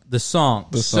song. The song.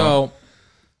 The So, song.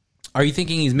 are you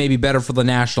thinking he's maybe better for the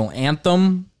national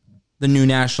anthem, the new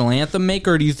national anthem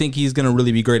maker, or do you think he's going to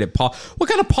really be great at what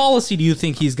kind of policy do you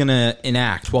think he's going to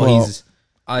enact while he's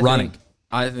running?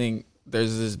 I think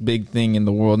there's this big thing in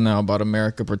the world now about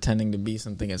America pretending to be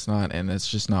something it's not, and that's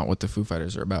just not what the Foo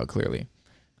Fighters are about, clearly.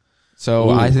 So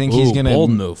I think he's going to... Bold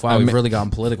move. Wow, we've really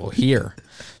gotten political here.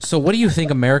 So what do you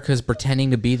think America is pretending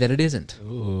to be that it isn't?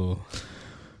 Ooh.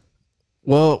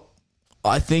 Well,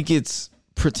 I think it's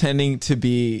pretending to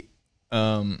be...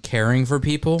 Caring for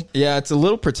people? Yeah, it's a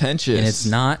little pretentious. And it's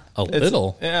not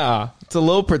little. Yeah, it's a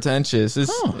little pretentious.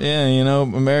 It's, Yeah,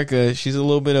 America, she's a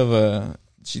little bit of a...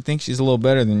 She thinks she's a little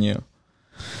better than you.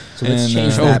 So let's And,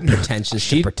 change that pretentious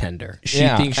to pretender. She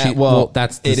thinks she.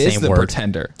 That's the it same is the word.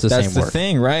 pretender. It's the That's same the word.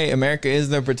 thing, right? America is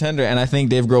the pretender, and I think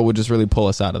Dave Grohl would just really pull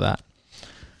us out of that.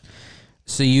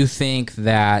 So you think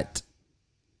that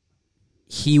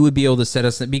he would be able to set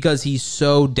us, because he's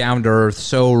so down to earth,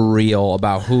 so real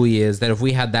about who he is, that if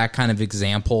we had that kind of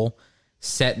example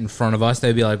set in front of us,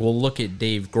 they'd be like, well, look at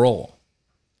Dave Grohl.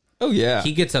 Oh yeah,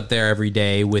 He gets up there every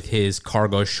day with his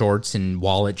cargo shorts and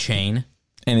wallet chain.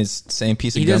 and his same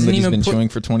piece He of gum doesn't that he's even been put- chewing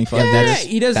for 25 Yeah, years.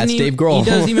 he doesn't. That's even, Dave Grohl. He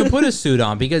doesn't even put a suit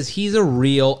on because he's a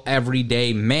real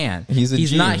everyday man. He's a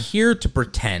G. not here to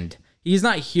pretend. He's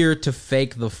not here to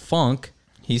fake the funk.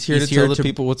 He's here to tell the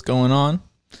people what's going on.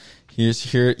 He's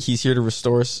here to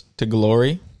restore us to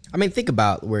glory. I mean, think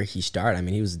about where he started. I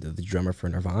mean, he was the drummer for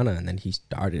Nirvana, and then he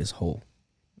started his whole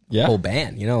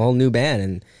band, a whole new band,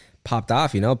 and popped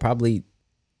off. Probably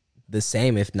the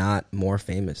same, if not more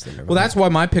famous than Nirvana. Well, that's why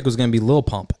my pick was going to be Lil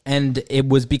Pump, and it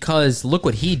was because look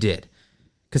what he did.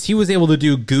 Because he was able to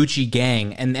do Gucci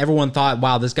Gang, and everyone thought,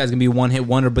 wow, this guy's going to be a one-hit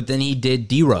wonder, but then he did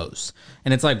D-Rose.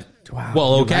 And it's like, Wow,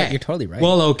 well, you're okay. right. You're totally right.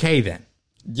 Well, okay then.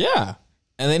 Yeah,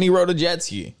 and then he rode a jet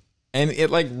ski, and it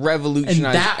like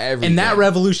revolutionized everything. And that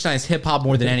revolutionized hip hop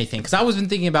more than anything. Because I was been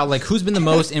thinking about like who's been the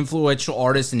most influential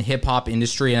artist in hip hop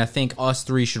industry, and I think us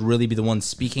three should really be the ones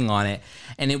speaking on it.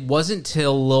 And it wasn't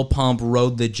till Lil Pump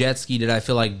rode the jet ski did I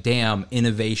feel like, damn,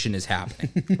 innovation is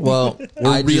happening. well,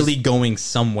 We're really going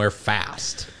somewhere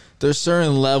fast. there's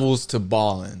certain levels to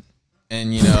balling,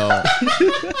 and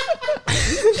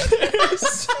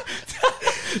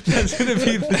That's going to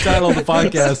be the title of the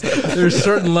podcast. There's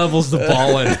certain levels to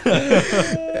ballin'.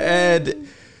 and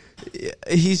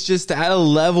he's just at a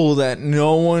level that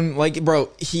no one bro.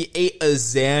 He ate a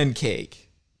Xan cake,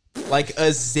 like a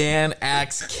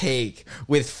Xanax cake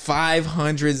with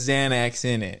 500 Xanax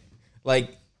in it.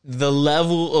 Like the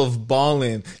level of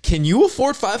balling. Can you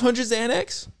afford 500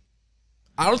 Xanax?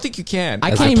 I don't think you can.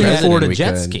 I As can't a even president, afford a we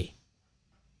jet could. ski.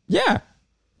 Yeah,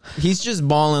 he's just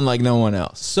balling like no one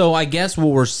else. So I guess what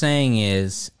we're saying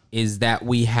is that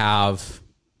we have,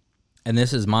 and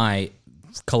this is my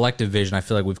collective vision I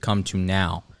feel like we've come to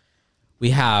now. We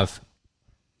have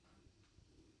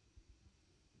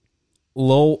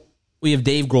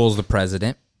Dave Grohl as the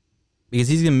president because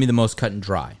he's going to be the most cut and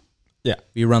dry. Yeah,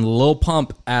 We run Lil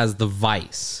Pump as the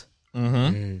vice.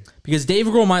 Because Dave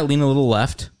Grohl might lean a little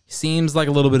left. Seems like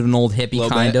a little bit of an old hippie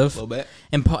kind of. little bit.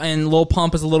 And Lil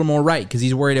Pump is a little more right because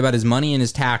he's worried about his money and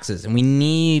his taxes. And we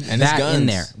need And his that guns. in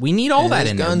there. We need all And that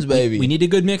his in guns, there. baby. We need a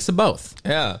good mix of both.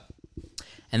 Yeah.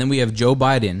 And then we have Joe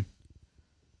Biden.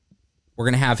 We're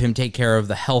going to have him take care of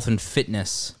the health and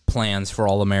fitness plans for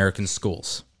all American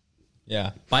schools.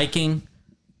 Yeah. Biking,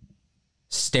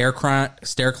 stair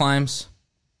climbs,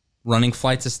 running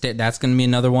flights of stairs. That's going to be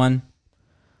another one.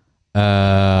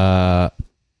 I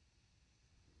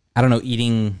don't know,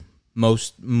 eating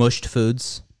most mushed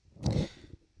foods.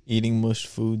 Eating mushed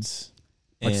foods.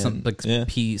 Like and- some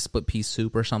yeah. split pea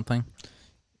soup or something.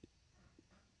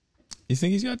 You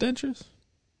think he's got dentures?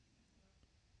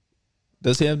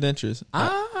 Does he have dentures?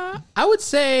 I would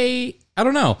say, I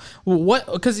don't know.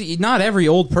 What? Because not every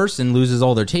old person loses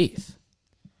all their teeth.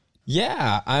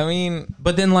 Yeah, I mean,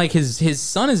 But then, like, his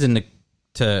son is into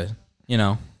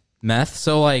meth,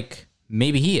 so, like,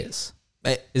 maybe he is.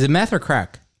 Is it meth or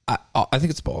crack? I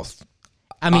think it's both.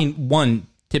 I mean, one,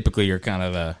 typically you're kind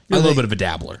of a little bit of a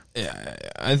dabbler. Yeah,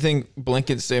 I think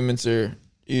blanket statements are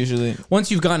usually.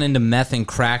 Once you've gotten into meth and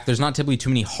crack, there's not typically too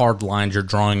many hard lines you're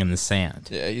drawing in the sand.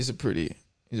 Yeah, he's a pretty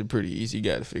easy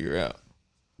guy to figure out.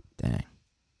 Dang.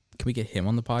 Can we get him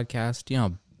on the podcast? You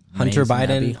know, Hunter amazing that'd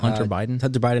Biden. be. Hunter Biden.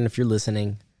 Hunter Biden, if you're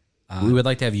listening. We would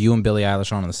like to have you and Billie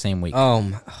Eilish on the same week.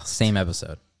 Same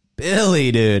episode.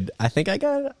 Billy, dude. I think I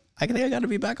got to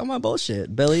be back on my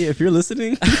bullshit. Billy, if you're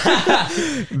listening. Is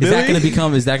that going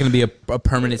to be a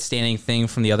permanent standing thing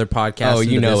from the other podcast? Oh,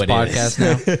 you into know this it podcast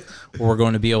is. now. Where we're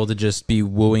going to be able to just be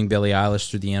wooing Billie Eilish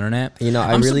through the internet.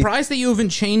 I'm surprised that you haven't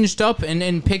changed up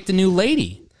and picked a new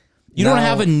lady. You don't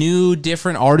have a new,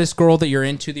 different artist girl that you're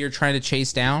into that you're trying to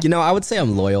chase down. I would say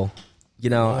I'm loyal.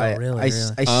 I really?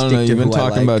 stick I don't know. to You've been who I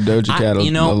talking like. about Doja Cat a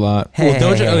lot. Hey,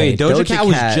 Well, hey, Doja Doja Cat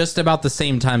was Cat. just about the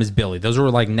same time as Billie. Those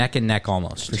were like neck and neck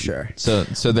almost. For sure. So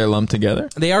they're lumped together.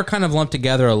 They are kind of lumped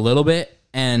together a little bit,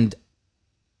 and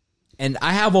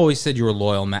I have always said you were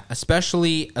loyal, Matt.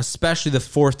 Especially the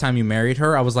fourth time you married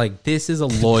her. I was like, this is a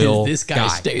loyal This guy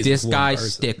stays This with one guy person.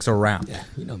 sticks around. Yeah,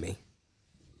 you know me.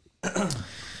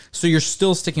 So you're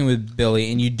still sticking with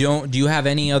Billie, and do you have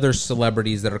any other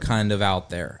celebrities that are kind of out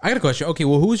there? I got a question. Okay,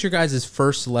 well, who was your guys'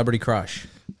 first celebrity crush?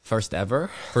 First ever?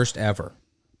 First ever.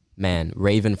 Man,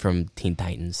 Raven from Teen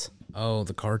Titans. Oh,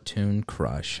 the cartoon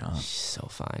crush, huh? So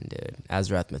fine, dude.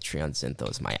 Azrath Matrion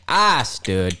Zinthos, my ass,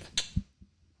 dude.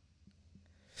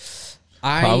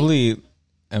 Probably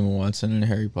Emma Watson and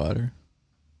Harry Potter.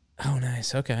 Oh,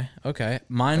 nice. Okay.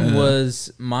 Mine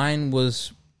was.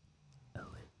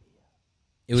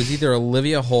 It was either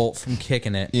Olivia Holt from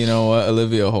Kicking It. You know what?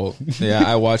 Olivia Holt. Yeah,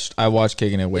 I watched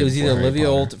Kicking It way It was before either Harry Olivia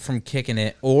Potter. Holt from Kicking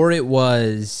It, or it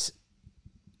was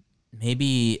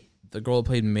maybe the girl who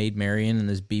played Maid Marian in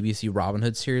this BBC Robin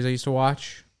Hood series I used to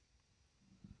watch.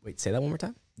 Wait, say that one more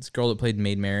time. This girl that played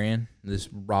Maid Marian, this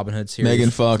Robin Hood series. Megan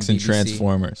Fox from and BBC.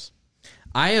 Transformers.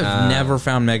 I have never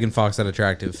found Megan Fox that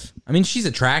attractive. I mean, she's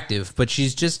attractive, but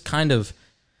she's just kind of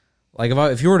like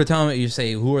if you were to tell me, you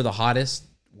say who are the hottest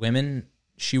women,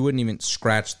 she wouldn't even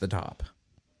scratch the top.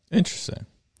 Interesting.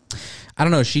 I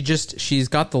don't know. She's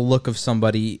got the look of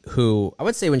somebody who I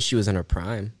would say when she was in her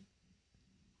prime.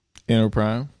 In her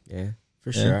prime? Yeah,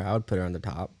 for sure. I would put her on the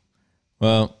top.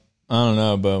 Well, I don't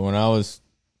know, but when I was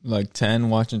like 10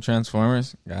 watching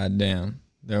Transformers, goddamn,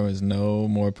 there was no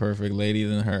more perfect lady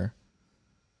than her.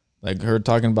 Like her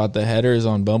talking about the headers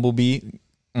on Bumblebee.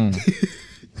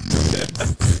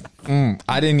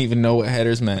 I didn't even know what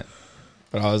headers meant.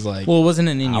 But I was like, well, it wasn't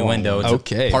an innuendo. It's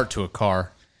okay. a part to a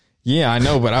car. yeah, I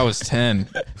know, but I was 10.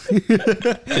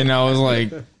 And I was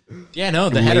like, Yeah, no,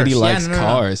 the lady headers. likes no.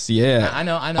 cars. Yeah. I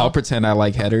know. I'll pretend I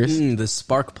like headers. The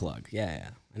spark plug. Yeah,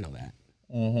 I know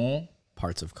that.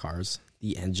 Parts of cars.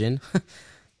 The engine.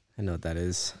 I know what that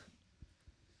is.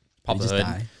 Pop They the just hood.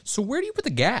 die. So where do you put the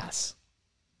gas?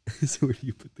 So where do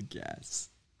you put the gas?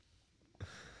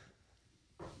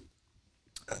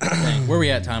 Dang, where are we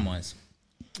at time-wise?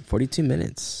 42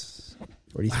 minutes.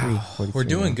 43. 43 We're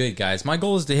doing good, guys. My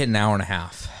goal is to hit an hour and a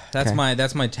half. That's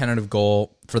Okay. my tentative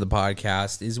goal for the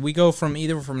podcast. Is we go from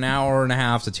either from an hour and a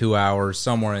half to 2 hours,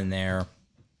 somewhere in there.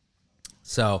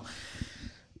 So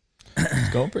It's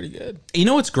going pretty good. you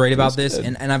know what's great about this,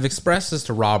 good. and I've expressed this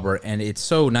to Robert, and it's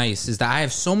so nice, is that I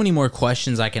have so many more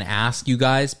questions I can ask you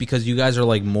guys because you guys are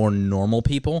like more normal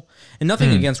people. And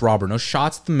nothing against Robert. No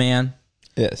shots at the man.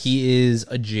 Yes. He is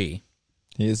a G.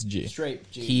 He is G. Straight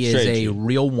G. He is Straight a G.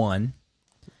 real one.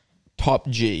 Top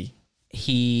G.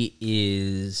 He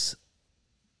is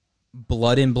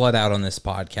blood in, blood out on this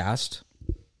podcast.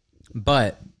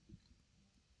 But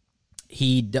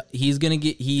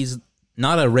he's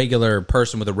not a regular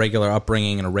person with a regular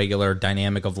upbringing and a regular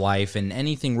dynamic of life and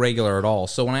anything regular at all.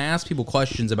 So when I ask people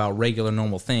questions about regular,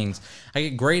 normal things, I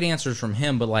get great answers from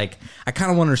him, but like I kind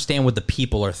of want to understand what the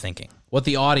people are thinking, what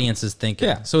the audience is thinking.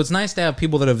 Yeah. So it's nice to have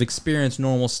people that have experienced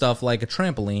normal stuff like a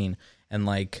trampoline and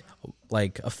like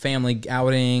a family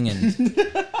outing and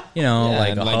you know, Yeah, like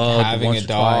and a like hug having once a or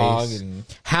dog twice. and-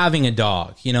 Having a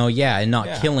dog, you know, and not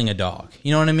Yeah. killing a dog.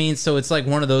 You know what I mean? So it's like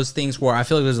one of those things where I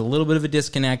feel like there's a little bit of a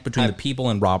disconnect between the people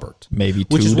and Robert. Maybe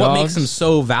which two is what dogs? makes him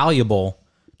so valuable.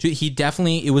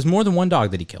 It was more than one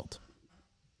dog that he killed.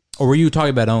 Or were you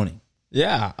talking about owning?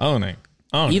 Yeah, owning.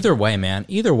 Either way, man.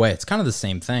 Either way, it's kind of the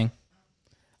same thing.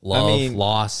 Love, mean-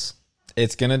 loss,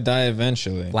 It's going to die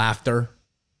eventually. laughter.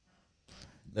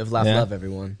 Live, laugh, Yeah. love,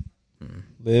 everyone.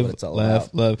 Live, what it's all laugh,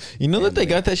 about. love. You know that they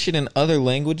got that shit in other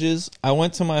languages? I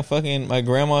went to my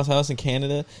grandma's house in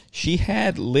Canada. She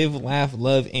had live, laugh,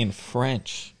 love in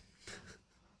French.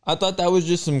 I thought that was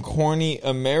just some corny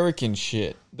American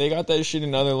shit. They got that shit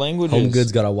in other languages. Home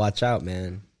Goods gotta watch out,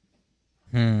 man.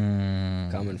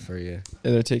 Coming for you.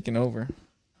 Yeah, they're taking over.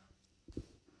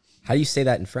 How do you say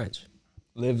that in French?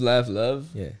 Live, laugh, love?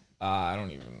 Yeah. I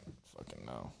don't even fucking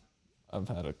know. I've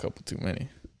had a couple too many.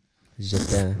 Je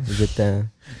t'aime.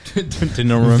 to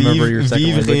not remember your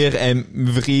second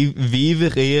language.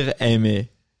 Vivre et aimer.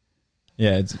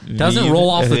 Yeah, it's Doesn't vivre, roll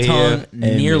off the rire, tongue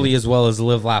aimer. nearly as well as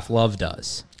live, laugh, love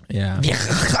does. Yeah.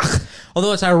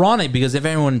 Although it's ironic because if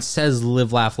anyone says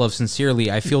live, laugh, love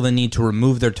sincerely, I feel the need to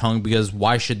remove their tongue because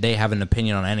why should they have an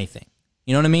opinion on anything?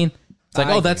 You know what I mean? It's like,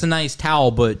 oh, that's a nice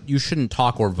towel, but you shouldn't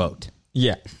talk or vote.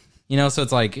 Yeah. You know, so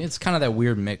it's like, it's kind of that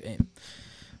weird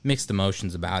mixed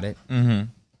emotions about it. Mm-hmm.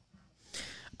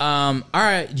 All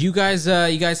right. You guys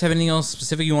have anything else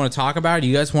specific you want to talk about? Do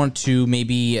you guys want to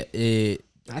maybe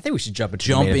I think we should jump into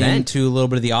the main event. into a little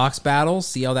bit of the Ox battles,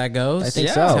 see how that goes? I think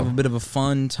Let's so. have a bit of a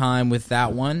fun time with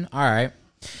that one. All right.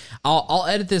 I'll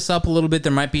edit this up a little bit.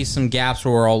 There might be some gaps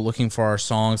where we're all looking for our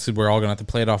songs because we're all going to have to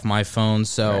play it off my phone.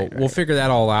 So we'll figure that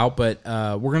all out. But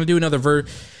we're going to do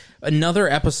another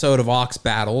episode of Ox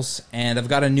Battles. And I've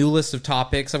got a new list of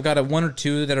topics. I've got one or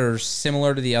two that are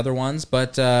similar to the other ones.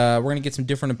 But we're going to get some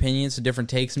different opinions, some different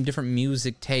takes, some different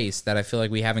music tastes that I feel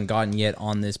like we haven't gotten yet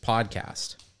on this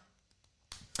podcast.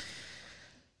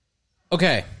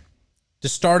 Okay. To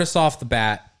start us off the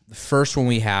bat, the first one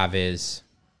we have is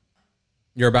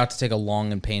You're about to take a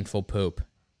long and painful poop,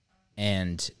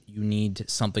 and you need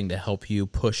something to help you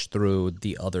push through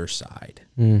the other side.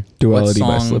 Duality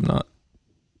by song- Slipknot.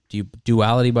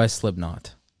 Duality by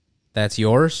Slipknot. That's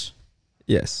yours?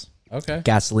 Yes. Okay.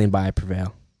 Gasoline by I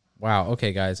Prevail. Wow.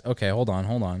 Okay, guys. Okay, hold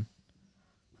on.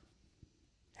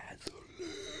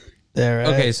 There,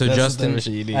 Okay, so Justin. we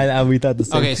thought the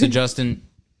same. Okay, so Justin,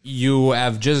 you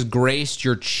have just graced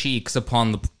your cheeks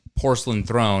upon the porcelain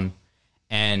throne,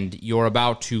 and you're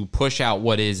about to push out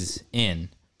what is in.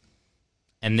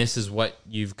 And this is what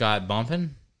you've got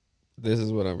bumping? This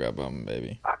is what I've got bumping,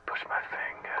 baby. I push my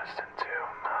fingers into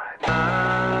my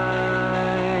eyes.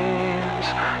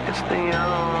 It's the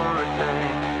only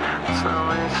thing that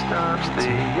slowly stops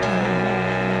the ache.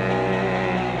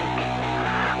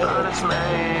 But it's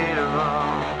made of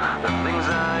all the things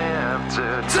I have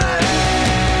to take.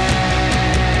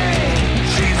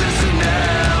 Jesus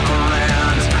never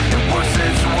ends. It works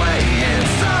its way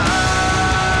inside.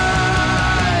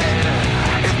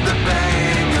 If the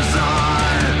pain goes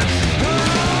on.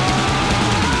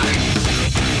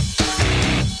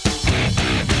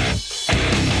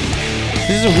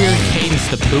 This is a weird cadence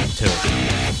to poop to.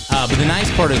 But the nice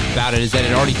part about it is that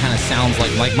it already kind of sounds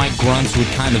like my grunts would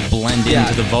kind of blend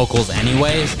into the vocals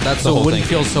anyways. That's the so whole it wouldn't thing.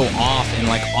 feel so off and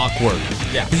like awkward.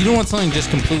 Yeah. Because you don't want something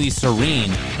just completely serene.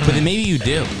 But then maybe you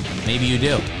do. Maybe you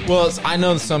do. Well, I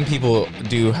know some people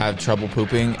do have trouble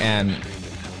pooping, and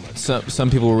some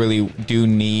people really do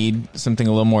need something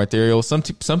a little more ethereal. Some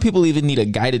people even need a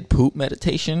guided poop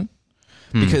meditation.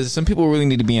 Because some people really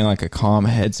need to be in like a calm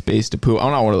headspace to poop.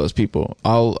 I'm not one of those people.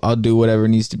 I'll do whatever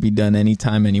needs to be done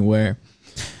anytime, anywhere.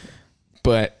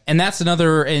 And that's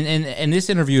another, and this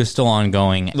interview is still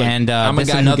ongoing. Look, and I'm a that's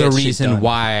guy who another gets shit reason done.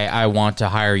 why I want to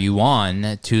hire you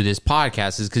on to this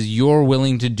podcast is because you're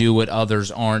willing to do what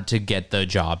others aren't to get the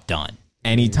job done.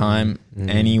 Anytime,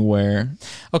 anywhere.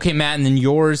 Okay, Matt, and then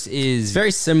yours is It's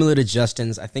very similar to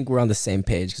Justin's. I think we're on the same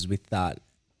page because we thought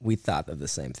of the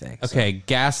same thing. So, okay.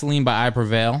 Gasoline by I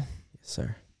Prevail, yes,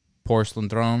 sir. Porcelain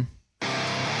Throne.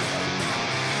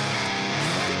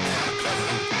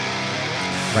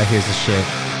 Right here's the shit.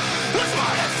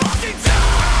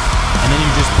 And then you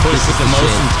just push with the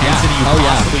most intensity you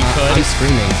possibly could. I'm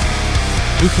screaming.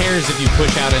 Who cares if you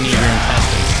push out any of your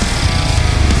intestines?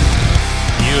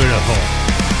 Beautiful.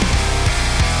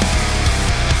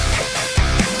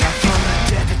 From the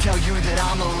dead to tell you that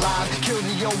I'm alive. Kill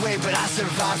me your way, but I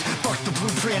survived. Fuck the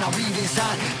blueprint, I'll read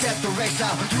inside. Death or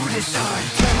exile, you decide.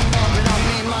 Tell them all that I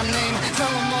made my name. Tell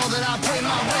them all that I played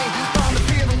my way. Found the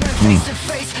feeling when face to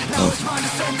face. Now it's mine to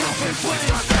send open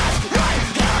flames. Right here.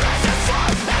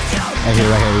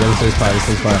 This part.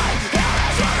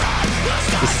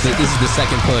 This is the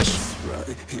second push.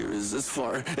 Right here is as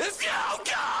far as you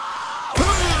go.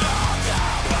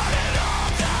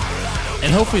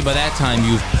 And hopefully by that time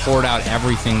you've poured out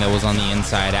everything that was on the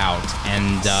inside out.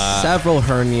 And Several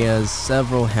hernias,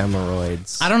 several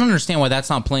hemorrhoids. I don't understand why that's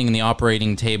not playing in the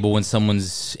operating table when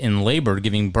someone's in labor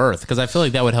giving birth, because I feel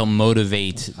like that would help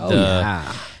motivate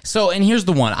yeah. So, and here's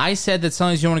the one. I said that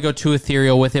sometimes you don't want to go too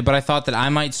ethereal with it, but I thought that I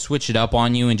might switch it up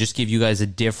on you and just give you guys a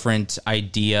different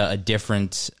idea, a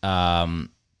different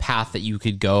path that you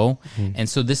could go. And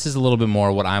so this is a little bit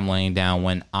more what I'm laying down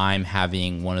when I'm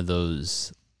having one of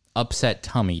those upset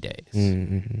tummy days.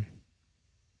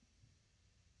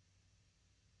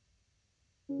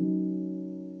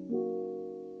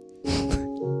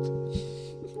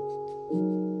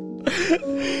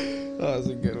 That was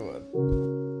a good one.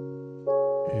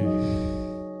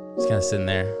 Just kind of sitting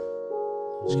there.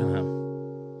 Just gonna have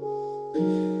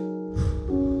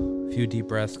a few deep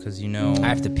breaths because I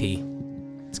have to pee.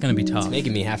 it's gonna be tough. It's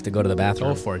making me have to go to the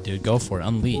bathroom. Go for it, dude. Go for it.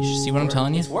 Unleash. See what I'm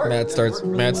telling you? Matt starts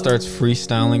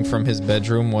freestyling from his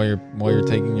bedroom while you're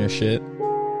taking your shit.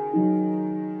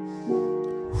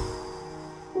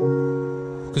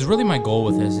 Because really my goal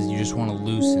with this is you just want to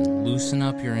loosen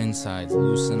up your insides,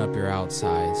 loosen up your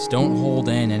outsides. Don't hold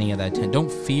in any of that tension.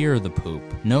 Don't fear the poop.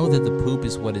 Know that the poop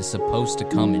is what is supposed to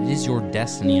come. It is your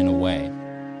destiny in a way.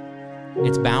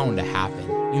 It's bound to happen.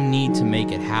 You need to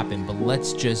make it happen, but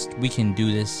we can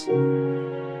do this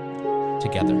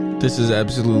together. This is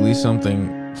absolutely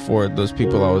something for those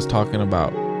people I was talking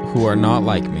about who are not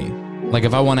like me. Like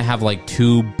if I want to have like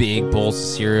 2 big bowls of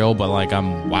cereal, but like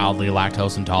I'm wildly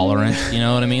lactose intolerant, you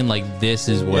know what I mean? Like this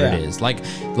is what it is. Like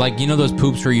you know those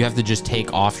poops where you have to just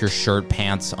take off your shirt,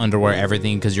 pants, underwear,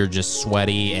 everything because you're just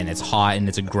sweaty and it's hot and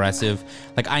it's aggressive.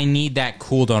 Like I need that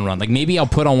cool down run. Like maybe I'll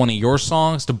put on one of your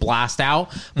songs to blast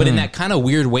out, but in that kind of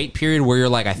weird wait period where you're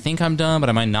like, I think I'm done, but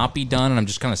I might not be done, and I'm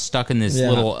just kind of stuck in this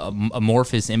little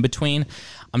amorphous in between.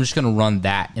 I'm just gonna run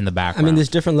that in the background. I mean, there's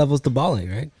different levels to balling,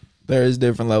 right? There is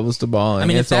different levels to balling. I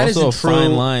mean, if it's that also a isn't true-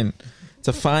 fine line. It's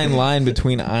a fine line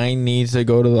between I need to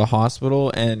go to the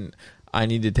hospital and I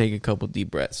need to take a couple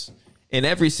deep breaths in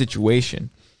every situation,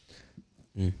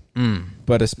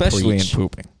 but especially Preach. in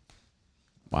pooping.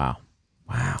 Wow.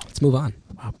 Let's move on.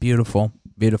 Wow, beautiful.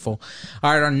 Beautiful.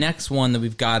 All right, our next one that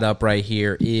we've got up right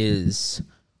here is,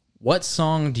 what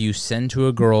song do you send to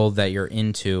a girl that you're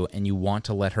into and you want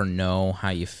to let her know how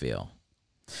you feel?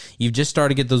 You've just started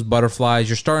to get those butterflies.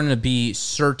 You're starting to be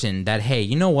certain that, hey,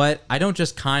 you know what? I don't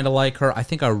just kind of like her. I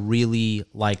think I really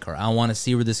like her. I want to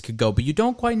see where this could go. But you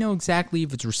don't quite know exactly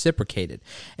if it's reciprocated.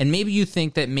 And maybe you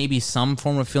think that maybe some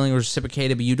form of feeling was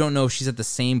reciprocated, but you don't know if she's at the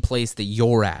same place that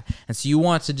you're at. And so you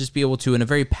want to just be able to, in a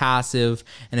very passive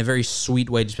and a very sweet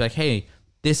way, just be like, hey,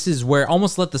 this is where,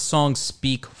 almost let the song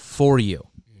speak for you.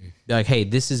 Be like, hey,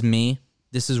 this is me.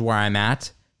 This is where I'm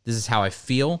at. This is how I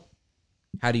feel.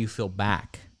 How do you feel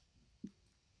back?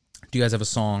 Do you guys have a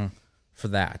song for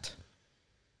that?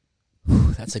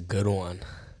 That's a good one.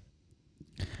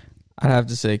 I'd have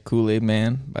to say Kool-Aid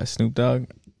Man by Snoop Dogg.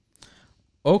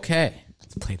 Okay.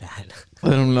 Let's play that.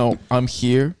 Let them know I'm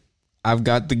here. I've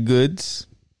got the goods.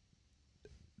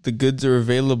 The goods are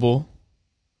available.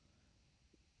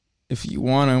 If you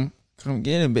want them, come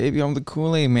get them, baby. I'm the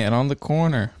Kool-Aid Man on the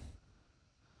corner.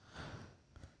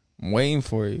 I'm waiting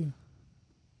for you.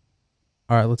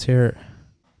 All right, let's hear it.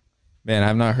 Man,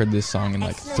 I've not heard this song in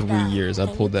like 3 years. I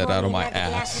pulled that out of my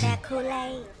ass.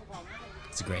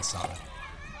 It's a great song.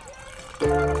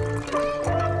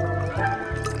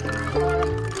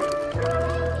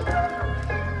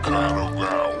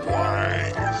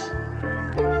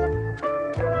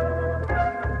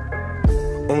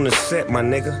 On the set, my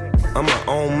nigga, I'm my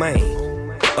own man.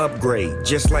 Upgrade,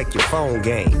 just like your phone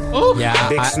game. Yeah,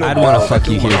 Big I Snoop want to Dogg, fuck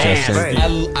I you do here, my own Justin.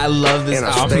 thing. I love this And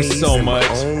I album stays so in my much.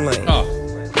 own lane.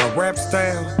 Oh. My rap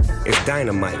style is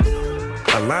dynamite.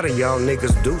 A lot of y'all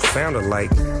niggas do sound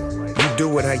alike. You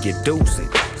do it how you do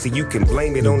it. So you can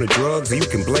blame it on the drugs or you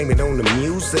can blame it on the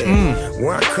music.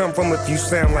 Where I come from, if you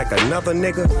sound like another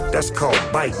nigga, that's called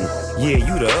biting. Yeah,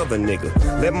 you the other nigga.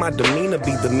 Let my demeanor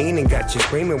be the meaning. Got you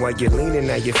screaming while you're leaning.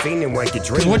 Now you're fiending while you're Because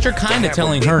dreaming. what you're kind of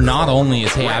telling her not only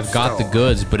is, hey, I've got the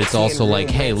goods, but it's also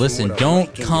like, hey, listen,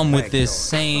 don't come with this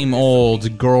same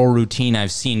old girl routine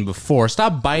I've seen before.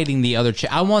 Stop biting the other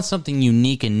chick. I want something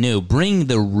unique and new. Bring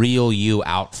the real you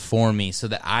out for me so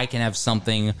that I can have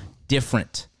something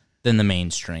different than the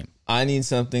mainstream. I need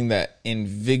something that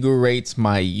invigorates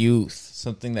my youth,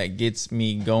 something that gets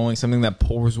me going, something that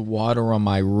pours water on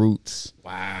my roots.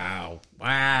 Wow.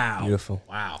 Beautiful.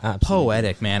 Wow. Absolutely.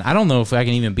 Poetic, man. I don't know if I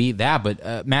can even beat that,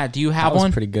 but Matt, do you have That was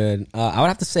one? pretty good. I would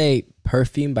have to say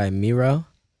Perfume by Miro.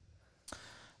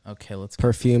 Okay, let's go.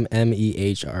 Perfume,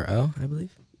 Mehro, I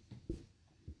believe.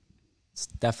 It's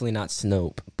definitely not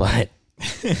Snoop, but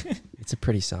it's a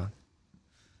pretty song.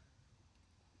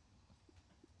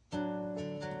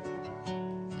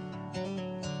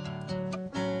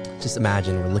 Just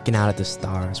imagine we're looking out at the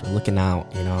stars. We're looking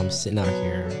out, you know, I'm sitting out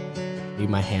here. Maybe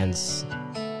my hand's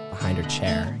behind her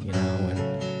chair, you know,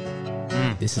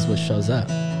 and this is what shows up.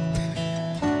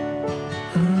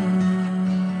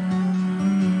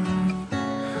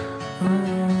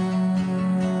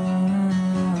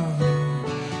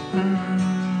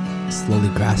 Slowly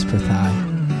grasp her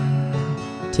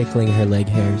thigh, tickling her leg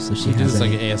hairs so she You do has this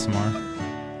like any-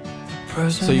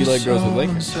 ASMR. So you like girls with leg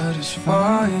hair?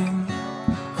 Satisfying.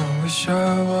 I wish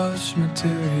I was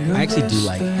materialistic. I actually do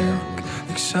like hair.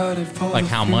 Excited for Like the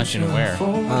how much and future where?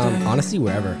 unfolding. Honestly,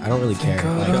 wherever. I don't really care.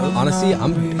 Like, honestly,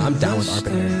 I'm down with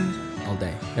armpit hair all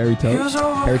day. Hairy toes?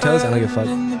 Hairy toes, I don't give a fuck.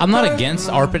 I'm not against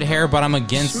armpit hair, but I'm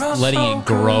against letting it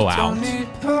grow out.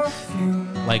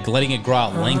 Like letting it grow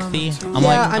out lengthy. I'm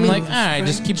like, all right,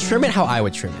 just keep Trim it how I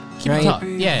would trim it. keep it right? tough.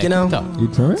 Yeah, You know? keep it tough. You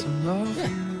trim it?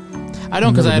 I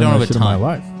don't because I don't have a ton.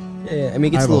 life. Yeah, I mean, it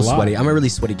gets I a have a little lot. sweaty. I'm a really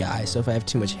sweaty guy, so if I have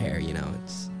too much hair, you know,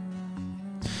 it's...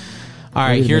 All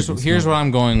right, Maybe here's make it here's small. what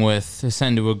I'm going with to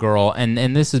send to a girl, and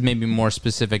this is maybe more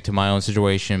specific to my own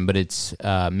situation, but it's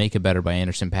 "Make It Better" by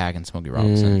Anderson .Paak and Smokey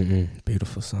Robinson.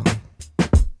 Beautiful song.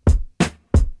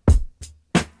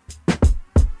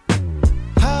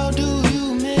 How do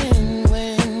you mend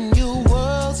when your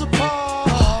worlds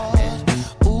apart?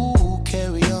 Ooh,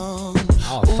 carry on.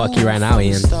 Oh, fuck you right now,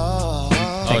 Ian.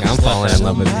 I think I'm falling in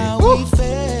love with you. Somehow we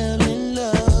fell in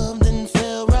love, then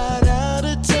fell right out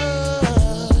of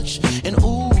touch. And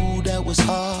ooh, that was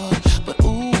hard, but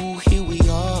ooh, here we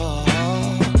are.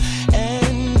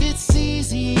 And it's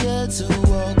easier to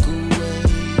walk away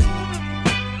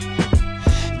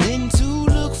than to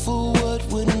look for what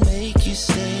would make you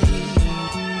stay.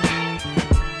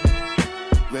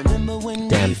 Remember when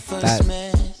Damn, we first that-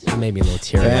 met? That made me a little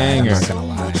teary. Banger.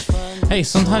 Hey,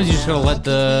 sometimes you just gotta let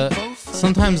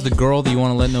sometimes the girl that you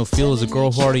want to let know feel is a girl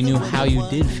who already knew how you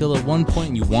did feel at one point,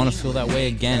 and you want to feel that way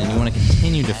again, and you want to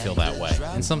continue to feel that way.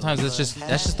 And sometimes that's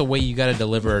just the way you got to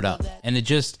deliver it up. And it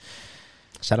just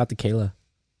Shout out to Kayla.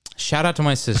 shout out to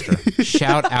my sister.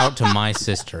 Shout out to my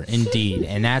sister, indeed.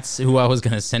 And that's who I was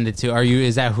gonna send it to.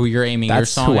 Is that who you're aiming your That's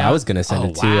song who at? I was gonna send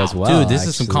it to as well. Dude, this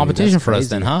is some actually. competition That's for us crazy.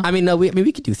 then, huh? I mean, no,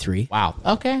 we could do 3. Wow.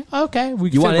 Okay. We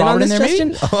You want fit in on Robert this, there,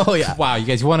 maybe? Justin? Oh yeah. Wow, you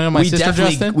guys, you want to know my sister,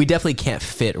 Justin? We definitely can't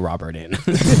fit Robert in.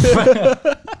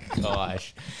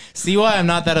 Gosh. See why I'm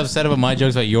not that upset about my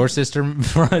jokes about your sister,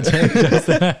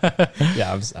 Justin?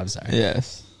 Yeah, I'm sorry.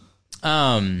 Yes.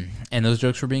 And those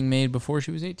jokes were being made before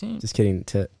she was 18. Just kidding.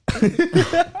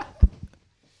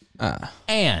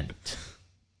 And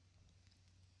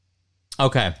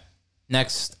okay,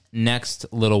 next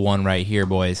little one right here,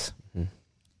 boys.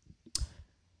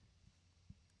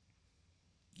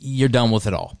 You're done with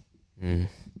it all.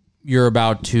 You're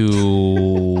about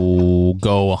to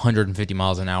go 150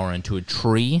 miles an hour into a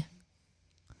tree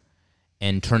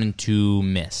and turn into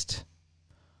mist.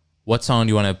 What song do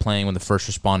you want to have playing when the first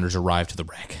responders arrive to the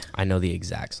wreck? I know the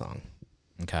exact song.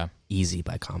 Okay. Easy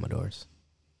by Commodores.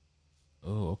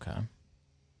 Oh, okay.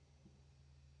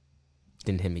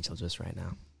 Didn't hit me till just right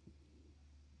now.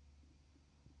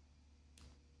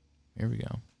 Here we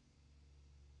go.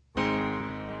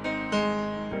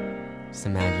 Just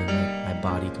imagine my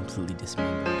body completely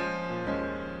dismembered.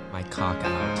 My cock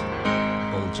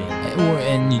out. Bulging.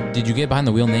 And did you get behind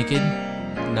the wheel naked?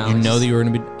 No, You it's know just- that you were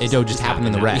going to be... It just happened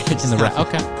in the wreck. It just In the wreck.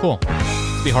 happened. Okay, cool.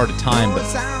 It'd be hard to time, but...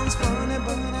 Sounds funny,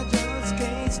 but I just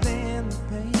can't stand the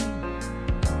pain.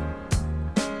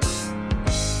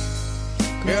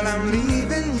 Girl, I'm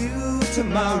leaving you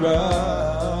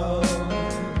tomorrow.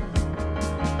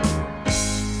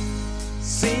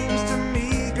 Seems to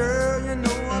me, girl, you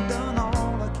know I've done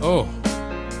all I can. Oh.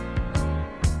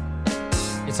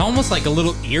 It's almost like a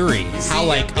little eerie how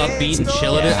like upbeat and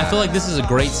chill it is. I feel like this is a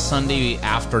great Sunday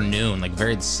afternoon. Like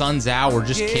the sun's out, we're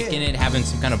just kicking it, having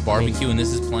some kind of barbecue, and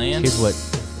this is playing. Here's what.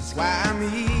 Why I'm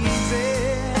easy.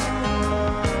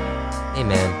 Hey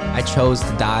man, I chose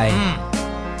to die.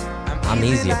 I'm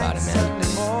easy about it, man.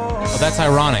 Oh, that's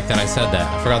ironic that I said that.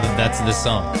 I forgot that that's this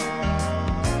song.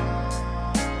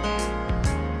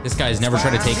 This guy's never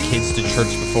tried to take kids to church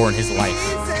before in his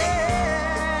life.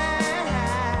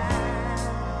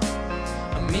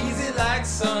 I'm easy like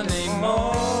Sunday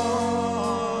morning.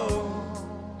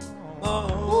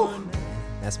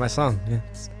 That's my song. Yeah,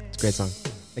 it's a great song.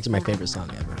 It's my favorite song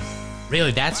ever.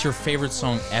 Really, that's your favorite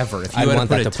song ever? If you I'd had to want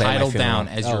put that a to play at my title funeral. down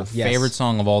as your Yes. favorite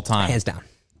song of all time. Hands down.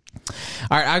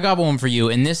 All right, I got one for you,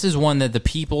 and this is one that the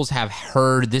peoples have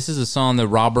heard. This is a song that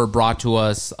Robert brought to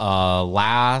us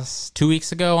 2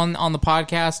 weeks ago on the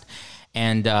podcast,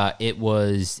 and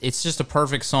it's just a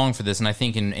perfect song for this, and I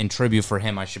think in tribute for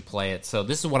him, I should play it. So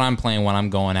this is what I'm playing when I'm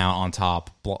going out on top,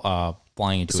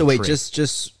 flying into So a wait, tree.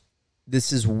 just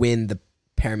this is when the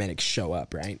paramedics show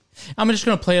up, right? I'm just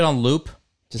going to play it on loop,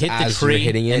 Just hit the as you're tree,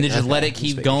 hitting it? and then just Okay, let it just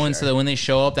keep making going sure. so that when they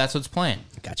show up, that's what's playing.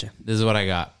 Gotcha. This is what I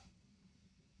got.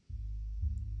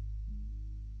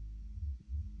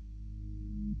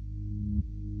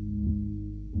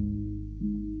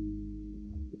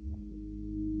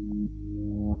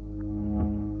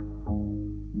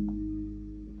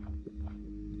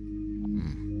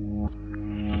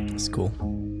 That's cool.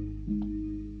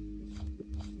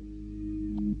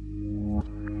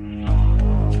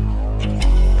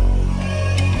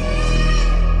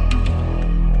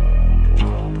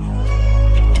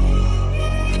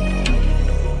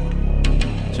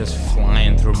 Just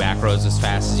flying through back roads as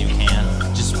fast as you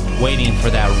can. Just waiting for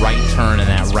that right turn and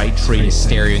that right tree to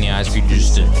stare you in the eyes for you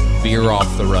just to veer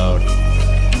off the road.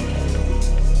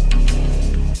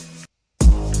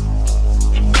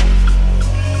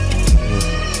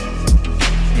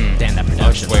 Damn, that I'll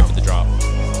production. just wait for the drop.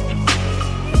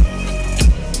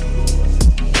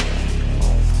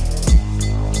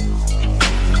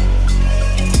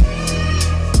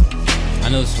 I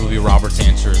know this will be Robert's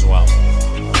answer as well.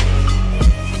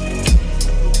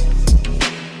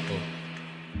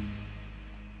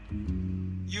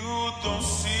 You don't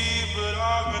see, but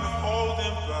I've been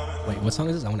holding back. Wait, what song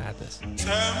is this? I want to add this. It's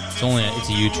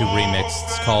a YouTube remix.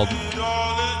 It's called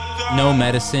No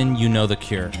Medicine, You Know the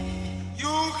Cure.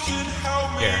 You can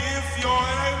help me Here. if your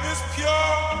aim is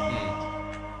pure.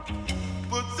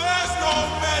 But there's no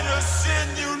medicine,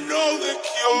 you know the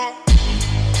cure.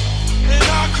 And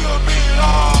I could be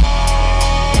lost.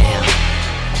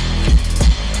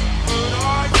 But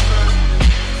I think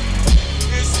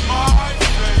it's my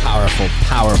fate.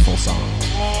 Powerful song.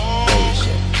 Holy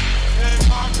shit. And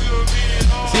I could be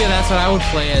lost. See, that's what I would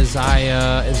play as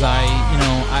I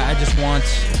just want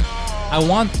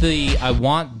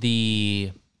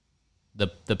the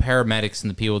paramedics and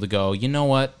the people to go, you know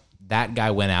what? That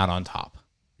guy went out on top.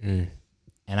 And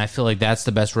I feel like that's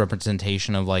the best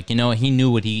representation of like, you know, he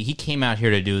knew what he came out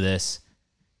here to do this.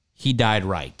 He died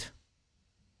right.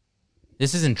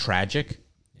 This isn't tragic.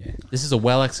 Yeah. This is a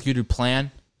well-executed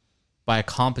plan by a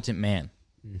competent man.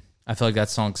 I feel like that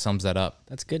song sums that up.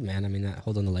 That's good, man. I mean, that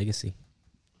hold on the legacy.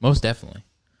 Most definitely.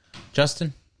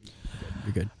 Justin?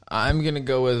 You're good. I'm going to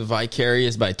go with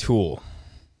Vicarious by Tool.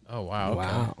 Oh, wow.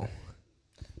 Wow.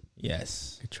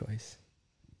 Yes. Good choice.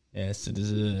 Yes, it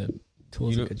is a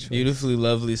Tool's a good choice. beautifully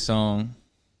lovely song.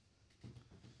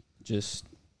 Just,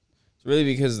 it's really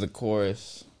because of the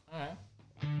chorus. All right.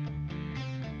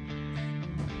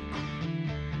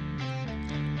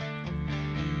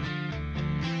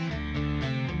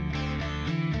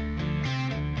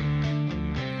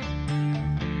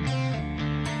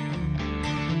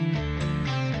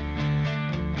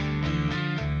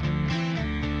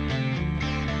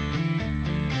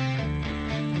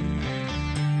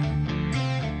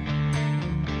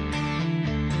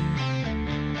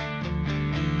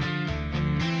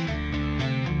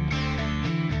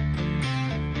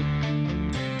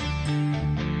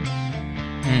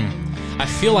 I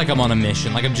feel like I'm on a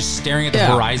mission. Like I'm just staring at the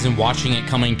horizon, watching it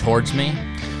coming towards me.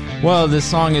 Well, this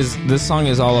song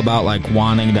is all about like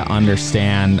wanting to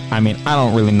understand. I mean, I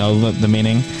don't really know the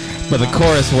meaning, but the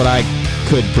chorus, what I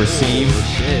could perceive,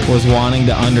 was wanting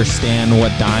to understand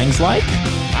what dying's like.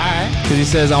 Alright. Because he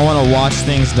says, I want to watch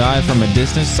things die from a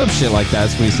distance. Some shit like that.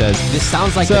 That's what he says. This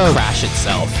sounds like the Crash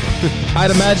itself.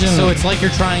 I'd imagine. So it's like you're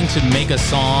trying to make a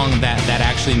song that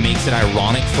actually makes it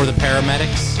ironic for the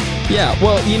paramedics. Yeah,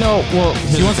 well, you know,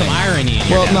 So you want some irony in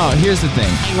your Well, death. no, here's the thing.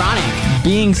 Ironic.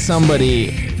 Being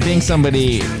somebody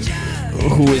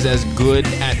who is as good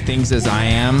at things as I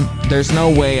am, there's no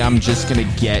way I'm just gonna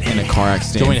get in a car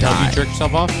accident. Do you want me to and help you die. jerk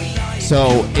yourself off?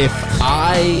 So if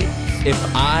I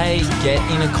get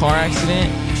in a car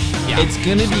accident, it's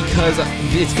gonna be because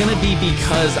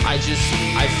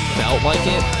I felt like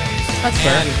it. That's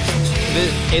fair. And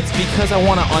it's because I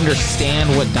want to understand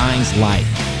what dying's like.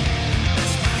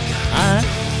 Alright.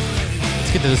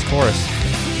 Let's get to this chorus.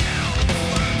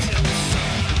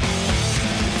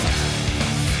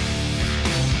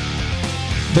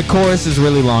 The chorus is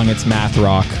really long. It's math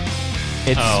rock.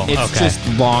 It's okay. just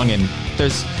long, and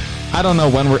there's, I don't know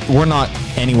when we're not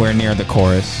anywhere near the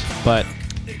chorus, but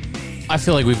I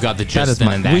feel like we've got the gist is in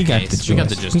my- that we got case. the gist. We got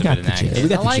the gist We of got it in the that gist. case. We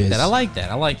got I the like gist. that. I like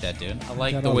that. I like that, dude. I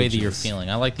like got the all way the that you're gist. feeling.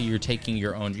 I like that you're taking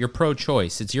your own. You're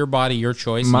pro-choice. It's your body, your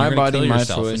choice. My and you're gonna body, kill my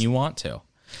yourself choice. when you want to.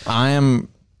 I am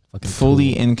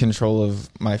fully in control of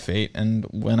my fate and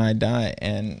when I die,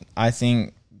 and I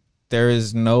think there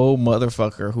is no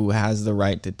motherfucker who has the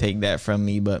right to take that from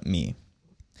me but me.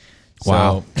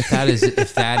 Wow. If that isn't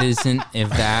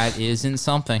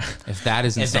something,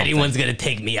 If anyone's gonna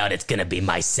take me out, it's gonna be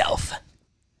myself.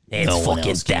 And no one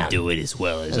else can do it as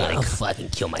well as I I'll can. fucking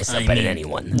kill myself I better mean, than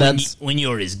anyone. When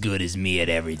you're as good as me at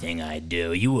everything I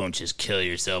do, you won't just kill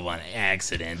yourself on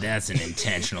accident. That's an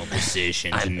intentional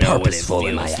decision to I'm know what it purposeful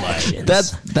in my feels like. actions.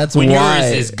 That's When why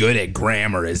you're as good at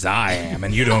grammar as I am,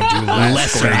 and you don't do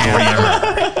lesser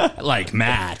grammar like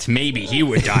Matt, maybe he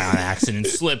would die on accident,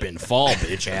 slip and fall,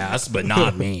 bitch ass, but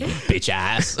not me, bitch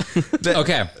ass.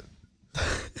 Okay.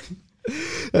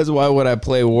 that's why when I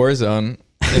play Warzone,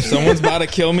 if someone's about to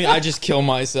kill me, I just kill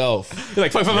myself.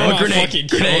 Like, fuck, You're not grenade, fucking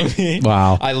killing me.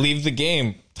 Wow. I leave the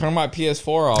game, turn my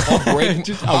PS4 off. I'll break.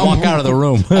 I'll walk out of the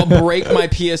room. I'll break my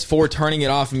PS4, turning it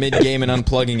off mid-game and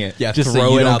unplugging it. Yeah, Just so throw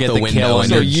you it don't out get the the window kill and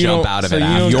so then you jump don't- out of so it you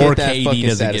after. don't Your get that KD fucking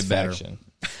doesn't get better. satisfaction.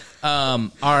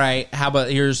 All right. How about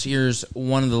here's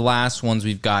one of the last ones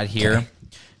we've got here. Okay.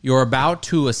 You're about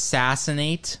to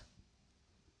assassinate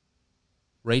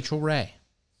Rachel Ray,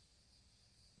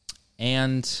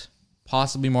 and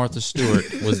possibly Martha Stewart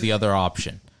was the other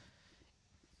option.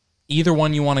 Either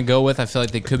one you want to go with, I feel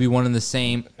like they could be one and the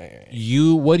same.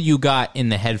 What do you got in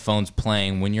the headphones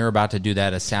playing when you're about to do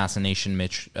that assassination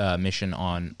mission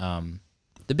on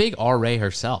the big R. Ray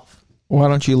herself? Why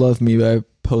Don't You Love Me by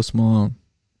Post Malone.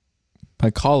 By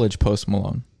College Post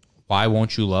Malone. Why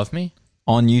Won't You Love Me?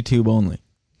 On YouTube only.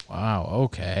 Wow,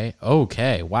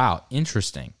 okay. Wow,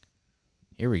 interesting.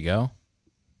 Here we go.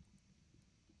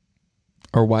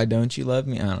 Or Why Don't You Love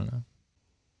Me? I don't know.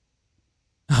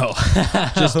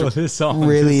 Oh, just this song.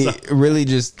 Really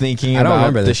just thinking I don't about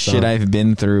remember the this shit song. I've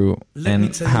been through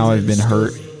and how I've been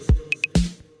hurt.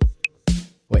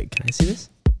 Wait, can I see this?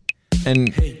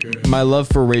 And my love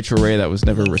for Rachel Ray that was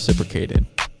never reciprocated.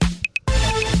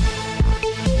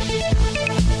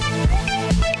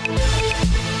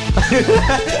 You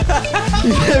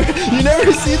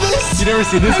never see this? You never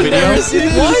see this video? Never see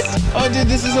this? What? Oh, dude,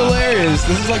 this is hilarious.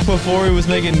 This is like before he was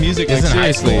making music. This Like, is in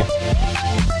high seriously.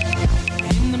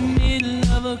 In the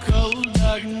middle of a cold,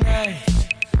 dark night,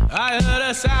 I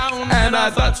heard a sound And I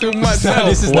thought to myself,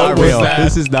 This is what not was real. that?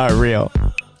 This is not real.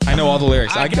 I know all the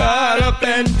lyrics. I got up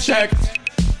and checked.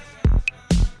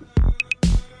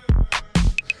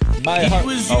 My heart.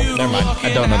 Oh, never mind.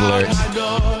 I don't know the lyrics.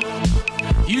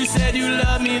 You said you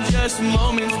loved me just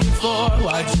moments before.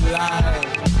 Why'd you lie?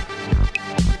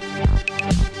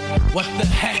 What the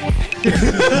heck?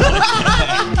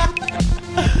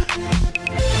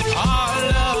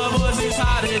 Our love was as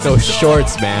hot as Those a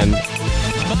shorts, man.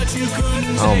 but you couldn't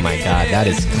Oh take my it god, that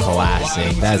is anymore.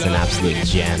 classic. That is an absolute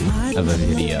gem of a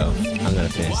video. I'm gonna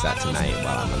finish that tonight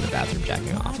while I'm in the bathroom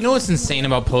jacking off. You know what's insane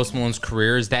about Post Malone's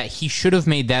career is that he should have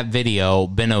made that video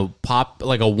been a pop,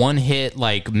 like a one-hit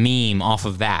like meme off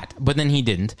of that, but then he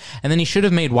didn't. And then he should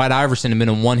have made White Iverson and been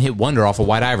a one-hit wonder off of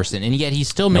White Iverson, and yet he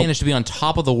still managed to be on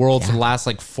top of the world for the last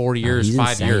like 4 years, He's 5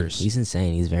 insane. years. He's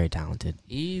insane. He's very talented.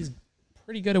 He's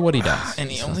pretty good at what he does.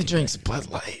 And he only drinks Bud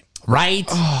Light. Right?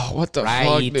 Oh, what the Right.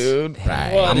 fuck, dude?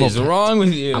 Right. What I'm is okay. wrong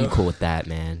with you? I'm cool with that,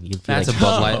 man. You feel Matt's like a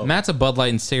Bud Light. Matt's a Bud Light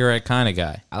and cigarette kind of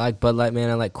guy. I like Bud Light, man.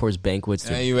 I like Coors Banquets.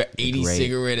 Are you an 80 great.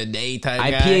 cigarette a day type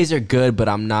guy? IPAs are good, but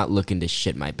I'm not looking to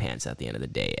shit my pants at the end of the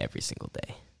day every single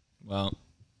day. Well,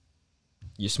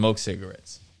 you smoke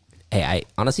cigarettes. Hey, I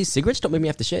honestly, cigarettes don't make me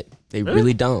have to shit. They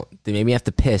really don't. They make me have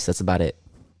to piss. That's about it.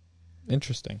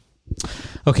 Interesting.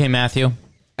 Okay, Matthew.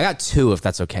 I got two, if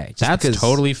that's okay. Just That's because-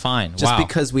 totally fine. Just Wow.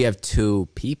 because we have two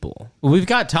people. We've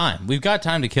got time. We've got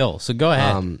time to kill. So go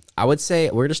ahead. I would say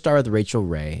we're gonna start with Rachel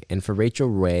Ray, and for Rachel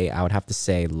Ray, I would have to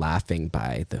say "Laughing"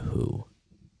 by The Who.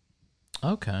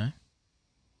 Okay.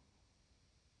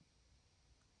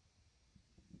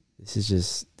 This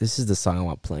is the song I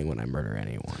want playing when I murder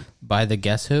anyone. By the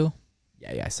Guess Who?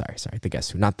 Yeah. Sorry. The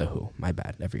Guess Who, not The Who. My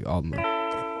bad. All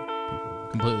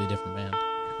Completely different band.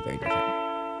 very different.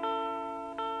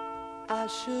 I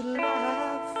should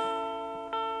laugh,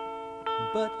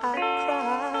 but I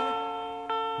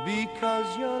cry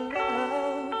because your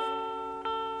love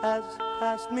has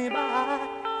passed me by.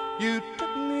 You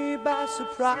took me by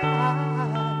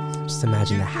surprise. Just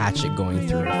imagine the hatchet going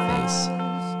through her face.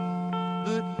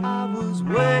 But I was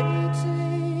waiting.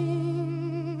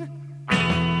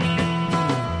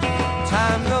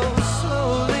 Time goes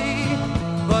slowly,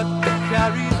 but it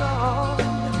carries on.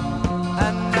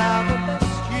 And now the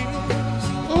best years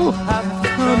have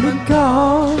come and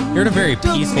gone. You're in a very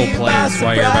peaceful place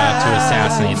while you're about to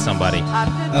assassinate somebody.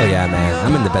 Oh yeah, man.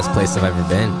 I'm in the best place I've ever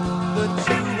been. But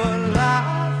you were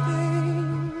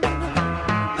laughing,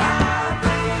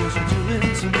 laughing,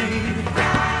 doing to me,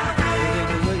 laughing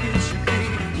the way it should be.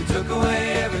 You took away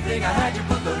everything I had, you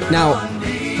put the hurt Now, on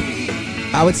me.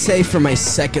 I would say for my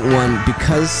second one,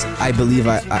 because I believe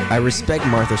I respect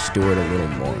Martha Stewart a little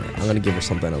more. I'm gonna give her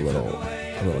something a little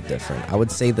different. I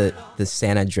would say that the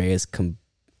San Andreas, the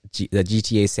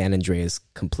GTA San Andreas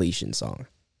completion song,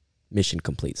 Mission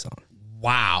Complete song.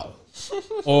 Wow.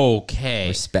 Okay.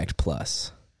 Respect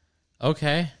plus.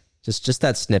 Okay. Just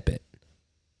that snippet.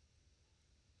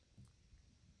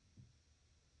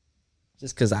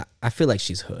 Just because I feel like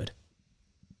she's hood.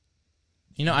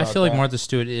 You know, I feel like Martha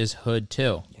Stewart is hood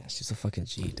too. Yeah, she's a fucking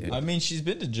G, dude. I mean, she's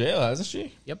been to jail, hasn't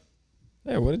she? Yep.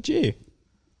 Yeah, what a G.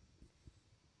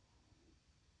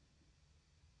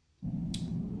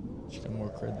 She got more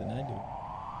cred than I do.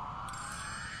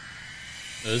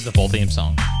 This is the full theme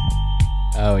song.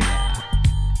 Oh yeah.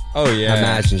 Oh, yeah.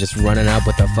 Imagine just running up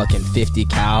with a fucking 50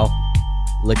 cal,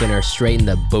 looking her straight in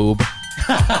the boob.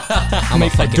 I'm gonna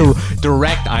fucking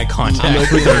Direct eye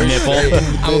contact with her nipple.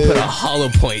 I'm gonna put a hollow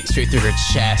point straight through her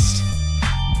chest.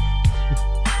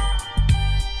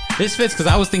 This fits because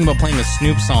I was thinking about playing a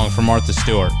Snoop song for Martha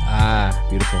Stewart. Ah,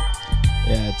 beautiful.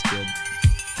 Yeah, it's good.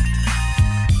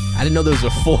 I didn't know there was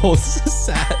a full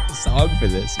sad song for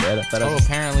this, man. I thought I Oh, was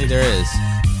apparently there is.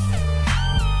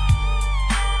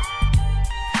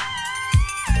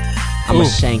 I'm a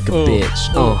shank a bitch.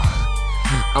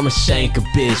 I'm a shank a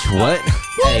bitch. What?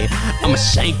 Hey, I'm a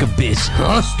shank a bitch,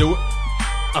 huh? Stewart.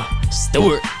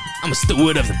 Stewart. I'm a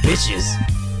steward of the bitches.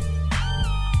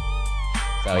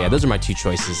 So yeah, those are my two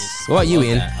choices. What about you,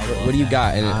 Ian? What do you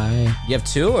got? And you have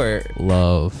two, or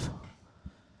Love.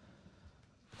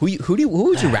 who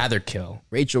would you rather kill?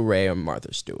 Rachel Ray or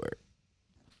Martha Stewart?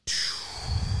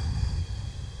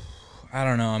 I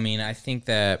don't know. I mean, I think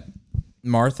that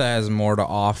Martha has more to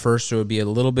offer, so it would be a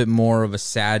little bit more of a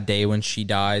sad day when she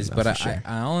dies. But I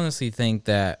honestly think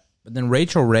that, but then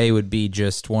Rachel Ray would be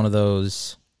just one of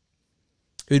those.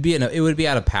 It would be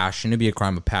out of passion. It'd be a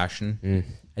crime of passion.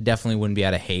 I definitely wouldn't be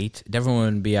out of hate. Definitely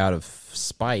wouldn't be out of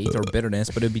spite or bitterness,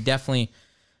 but it'd be definitely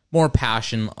more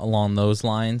passion along those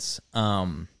lines.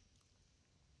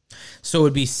 So it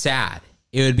would be sad.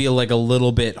 It would be like a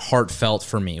little bit heartfelt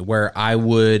for me, where I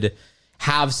would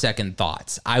have second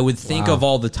thoughts. I would think of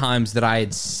all the times that I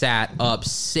had sat up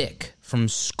sick from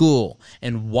school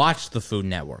and watched the Food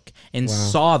Network and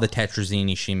saw the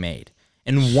tetrazzini she made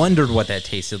and wondered what that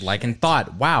tasted like and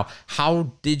thought, wow,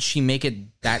 how did she make it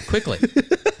that quickly?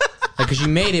 Because she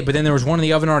made it, but then there was one in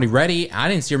the oven already ready. I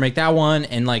didn't see her make that one.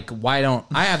 And like, why don't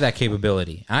I have that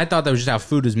capability? I thought that was just how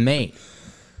food is made.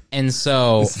 And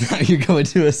so You're going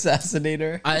to assassinate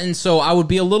her? and so I would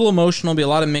be a little emotional, be a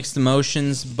lot of mixed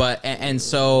emotions, and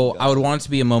so I would want it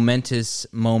to be a momentous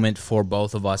moment for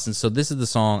both of us. And so this is the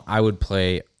song I would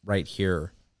play right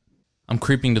here. I'm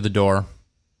creeping to the door.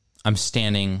 I'm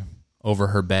standing over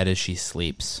her bed as she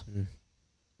sleeps.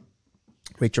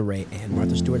 Rachel Ray and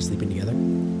Martha Stewart sleeping together.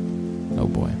 Oh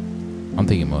boy. I'm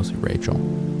thinking mostly Rachel.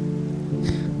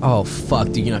 Oh, fuck,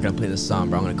 dude. You're not going to play this song,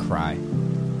 bro. I'm going to cry.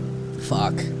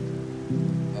 Fuck.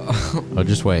 Oh,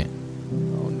 just wait.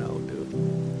 Oh, no, dude.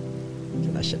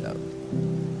 Turn that shit up.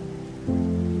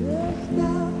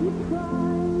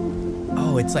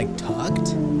 Oh, it's like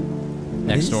tucked?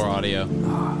 Next door audio.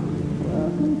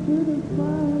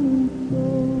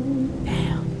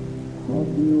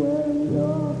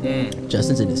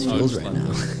 Justin's in his feels just right let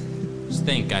now. Just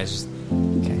think, guys. Just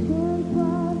Okay.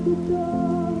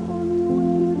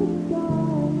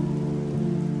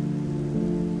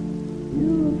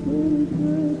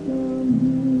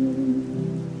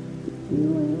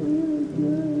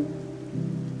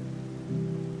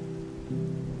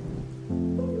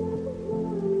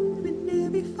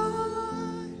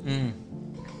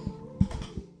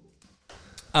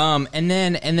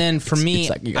 And then for me, It's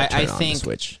like you gotta turn I it on the think,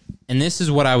 switch. and this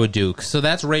is what I would do. So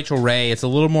that's Rachel Ray. It's a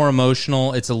little more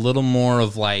emotional. It's a little more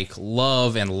of like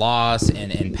love and loss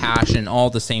and passion all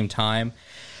at the same time.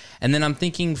 And then I'm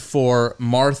thinking for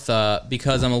Martha,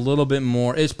 because I'm a little bit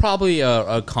more, it's probably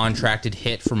a contracted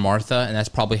hit for Martha, and that's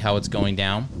probably how it's going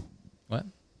down. What?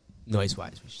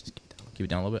 Noise-wise, we should just keep it down. Keep it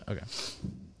down a little bit?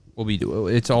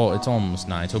 Okay. It's almost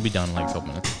 9, so we'll be done in like a couple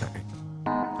minutes.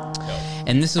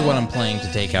 And this is what I'm playing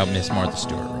to take out Miss Martha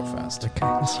Stewart real fast. Okay,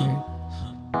 let's hear it.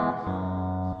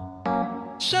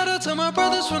 Shout out to my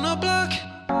brothers from the block.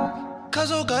 Cause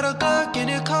I got a Glock and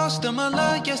it cost them a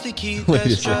lot. Yes, they keep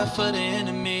that strap for the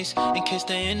enemies, in case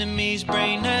the enemies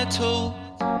bring that too.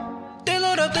 They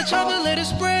load up the chopper, let it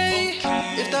spray.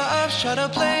 If the ops try to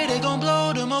play, they gon'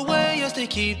 blow them away. Yes, they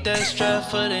keep that strap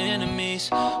for the enemies.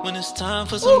 When it's time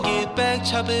for some get back,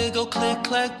 chopper it go click,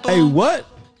 clack, boom. Hey, what?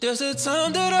 There's a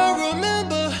time that I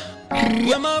remember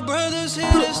when my brothers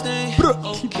hit this thing.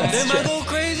 They might go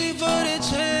crazy for the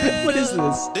chance. What is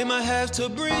this? They might have to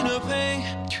bring the pain.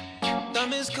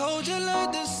 Diamonds cold just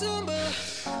like December.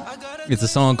 It's a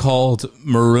song called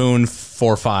Maroon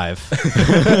 45.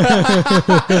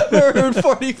 Maroon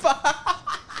 45.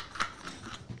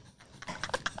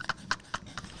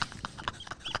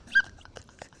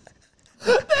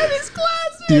 That is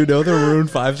classic. Do you know the Maroon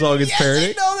 5 song is parody?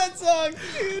 I know that song,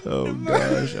 dude. Oh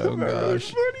gosh, oh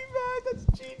gosh. 45, that's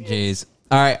genius. Jeez.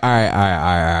 All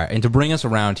right. And to bring us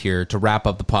around here, to wrap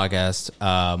up the podcast,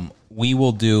 we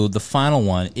will do the final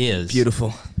one is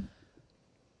Beautiful.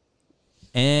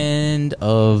 End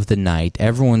of the night.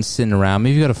 Everyone's sitting around.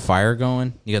 Maybe you got a fire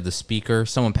going. You got the speaker.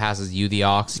 Someone passes you the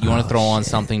aux. You want to throw on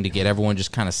something to get everyone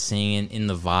just kind of singing in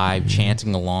the vibe,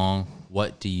 chanting along.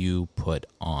 What do you put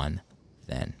on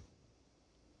then?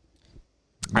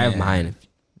 I have mine.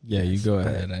 Yeah, you go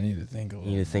ahead. I need to think a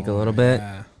little. You need to think a little bit.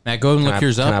 Yeah. Matt, go ahead and look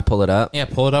yours Can I up. pull it up? Yeah,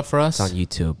 pull it up for us. It's on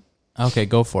YouTube. Okay,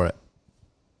 go for it.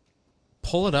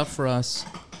 Pull it up for us.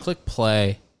 Click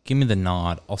play. Give me the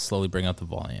nod. I'll slowly bring up the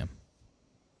volume.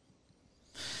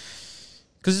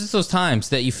 Because it's those times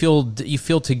that you feel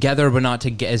together, but not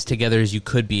as together as you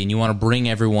could be, and you want to bring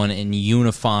everyone in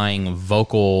unifying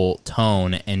vocal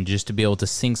tone, and just to be able to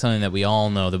sing something that we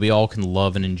all know, that we all can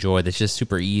love and enjoy. That's just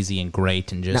super easy and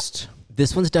great, and just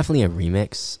This one's definitely a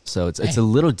remix, so it's a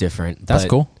little different. that's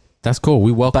cool. That's cool.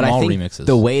 We welcome But I all think remixes.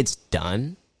 the way it's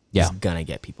done Yeah. is gonna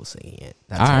get people singing it.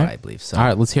 That's all what right. I believe. So All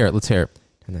right, let's hear it.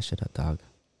 turn that shit up, dog.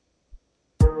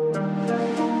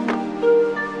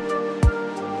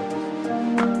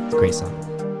 It's a great song.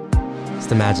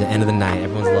 Just imagine end of the night,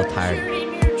 everyone's a little tired.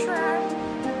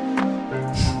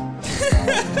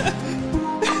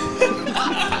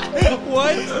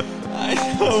 What? I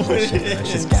know what it That's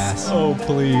is. just gas. Oh,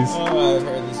 please. Oh, I've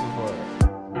heard this before.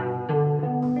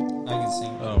 I can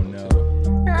sing. Oh, no.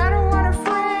 I don't want a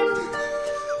friend.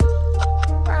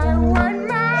 I want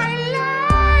my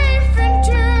life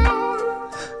into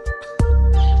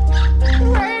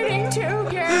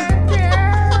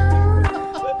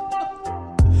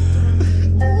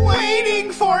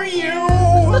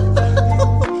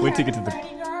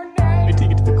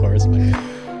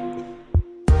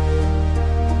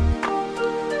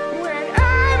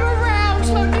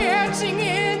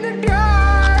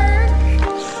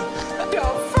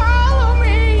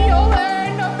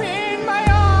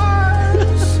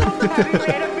Have you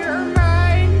made up your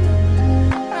mind?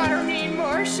 I don't need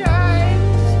more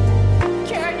shines.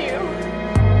 Can you?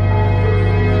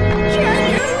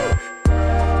 Can you?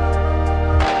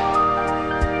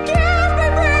 Give me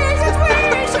reasons we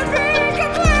should be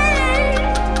complete.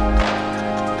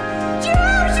 You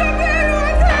should be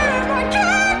with him. I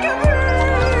can't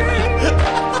complete.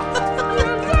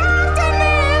 You looked at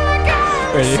me like I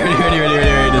was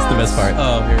Ready. This is the best part.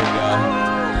 Oh, here we go.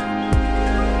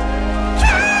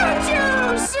 Can't you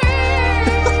see?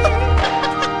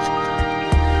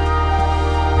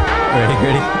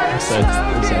 Ready? I'm sorry.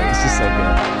 This is so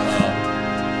good.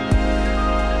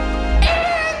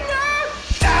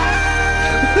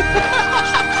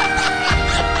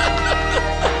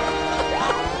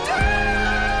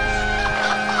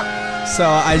 So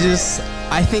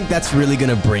I think that's really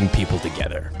gonna bring people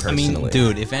together. Personally. I mean,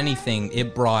 dude, if anything,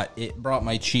 it brought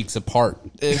my cheeks apart.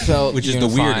 It felt Which is the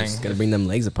unifying. weirdest. Gonna bring them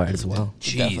legs apart as well.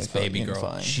 Definitely Jeez, felt baby girl.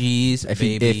 unifying. Jeez, If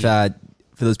baby. for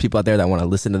those people out there that want to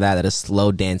listen to that is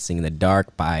 "Slow Dancing in the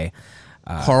Dark" by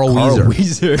Carl Weezer.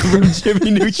 Weezer from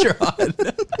Jimmy Neutron.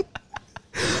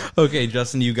 Okay,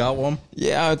 Justin, you got one?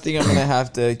 Yeah, I think I'm gonna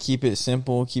have to keep it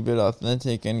simple, keep it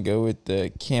authentic, and go with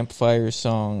the Campfire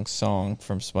song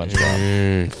from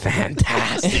SpongeBob.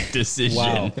 Fantastic decision.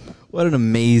 Wow. What an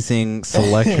amazing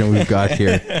selection we've got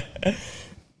here.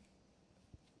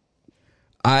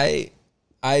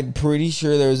 I'm pretty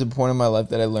sure there was a point in my life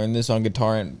that I learned this on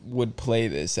guitar and would play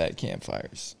this at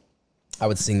campfires. I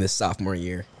would sing this sophomore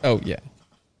year. Oh yeah.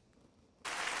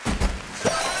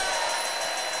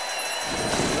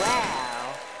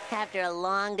 Well, after a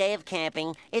long day of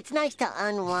camping, it's nice to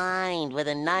unwind with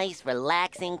a nice,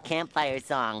 relaxing campfire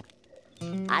song.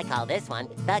 I call this one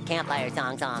the Campfire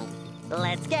Song.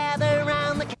 Let's gather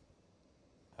around the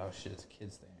Oh shit, it's a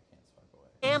kid's thing. I can't swipe away.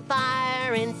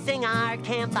 campfire and sing our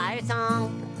campfire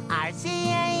song. Our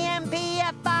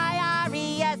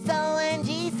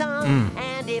CAMPFIRESONG song.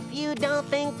 And if you don't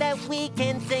think that we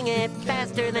can sing it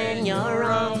faster, then you're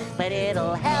wrong. But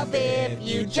it'll help if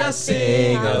you just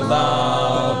sing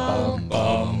along.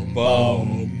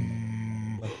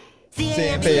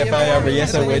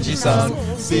 CAMPFIRESONG song.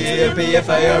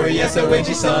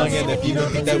 CAMPFIRESONG song. And if you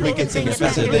don't think that we can sing it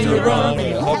faster, then you're wrong.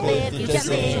 It'll help if you just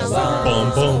sing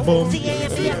along.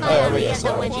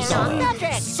 CAMPFIRESONG song.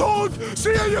 Patrick. Son,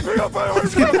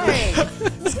 CAMPFIRESONG.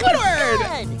 Squidward.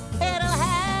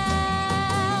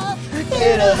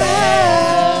 It'll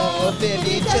help if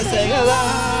you just sing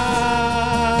along.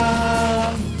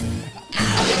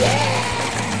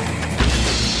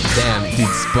 Damn, dude,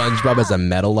 SpongeBob as a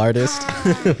metal artist. Now,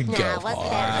 wasn't that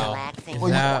relaxing?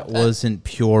 That wasn't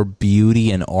pure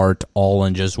beauty and art all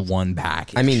in just one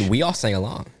package. I mean, we all sang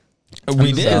along.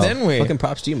 We did, So, didn't we? Fucking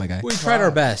props to you, my guy. we tried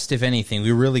our best, if anything.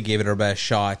 We really gave it our best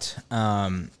shot.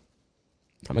 I'm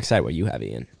excited what you have,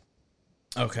 Ian.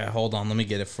 Okay, hold on. Let me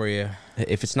get it for you.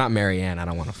 If it's not Marianne, I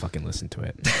don't want to fucking listen to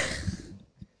it.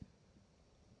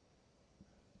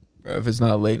 Bro, if it's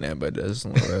not late night by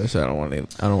Justin LaRoche, I don't want to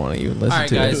even listen All right,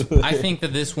 to guys. it. I think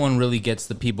that this one really gets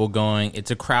the people going. It's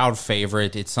a crowd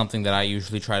favorite. It's something that I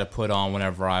usually try to put on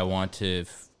whenever I want to,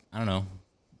 I don't know,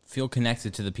 feel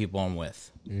connected to the people I'm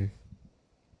with.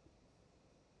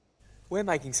 We're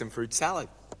making some fruit salad.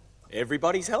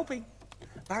 Everybody's helping.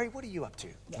 Murray, what are you up to?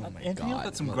 Anthony, I've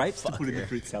got some grapes to put in the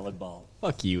fruit salad bowl.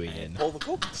 Fuck you, Ian. Paul the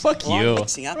cook. Fuck Well, I'm you.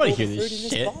 mixing up I don't all the hear fruit this in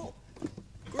shit. this bowl.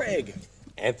 Greg.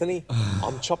 Anthony,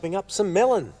 I'm chopping up some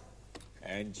melon.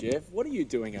 And Jeff, what are you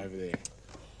doing over there?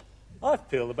 I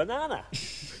peel the banana.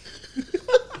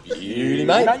 Beauty,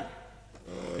 mate. Well,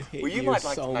 you you might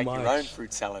like so to make much. your own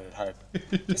fruit salad at home.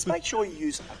 Just make sure you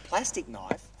use a plastic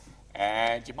knife,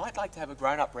 and you might like to have a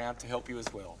grown-up round to help you as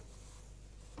well.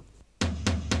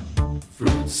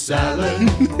 Fruit salad.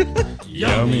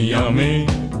 Yummy, yummy.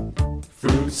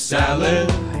 Fruit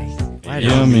salad.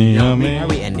 Yummy, yummy. Why are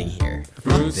we ending here?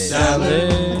 Fruit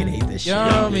salad. I fucking hate this shit.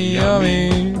 Yummy,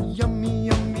 yummy.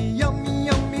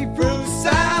 Fruit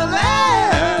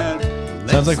salad.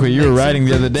 Sounds like what you were writing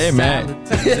the other day, Matt.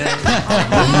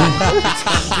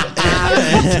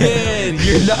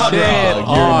 You're not wrong.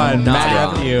 on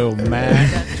Matthew,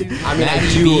 man. I mean,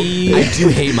 I do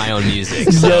hate my own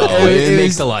music, so it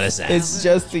makes a lot of sense. It's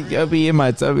just the yummy in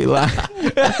my tummy laugh.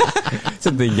 So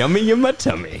the yummy in my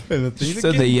tummy.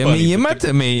 So the yummy in my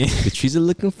tummy. The trees are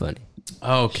looking funny.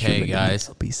 Okay, guys.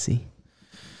 LBC.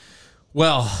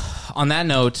 Well, on that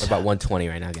note, We're about 120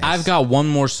 right now, guys. I've got one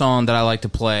more song that I like to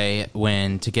play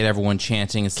to get everyone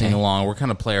chanting and singing along. We're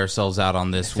kind of play ourselves out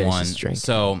on this Finish one. this drink.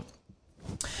 So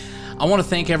I want to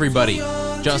thank everybody.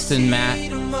 Justin, Matt,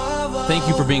 thank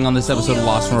you for being on this episode of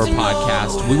Lost Rover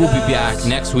Podcast. We will be back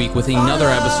next week with another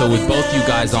episode with both you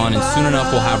guys on, and soon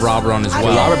enough we'll have Robert on as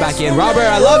well. Robert back in. Robert,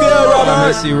 I love you, Robert. I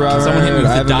miss you, Robert. Someone hit me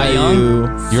with the Die Young.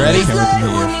 You ready? Can't wait to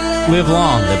meet you. Live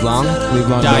long. Live long. Live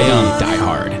long. Die baby. young. Die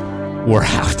hard. We're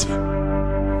out.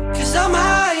 Cause I'm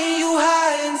high and you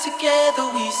high, and together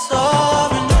we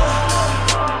soaring.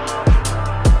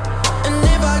 And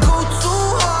if I go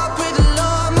too hard, pray the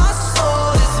Lord my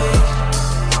soul is weak.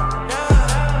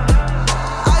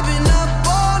 I've been up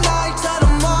all night, till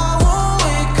tomorrow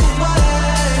wake away.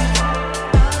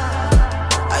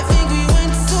 I think we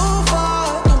went too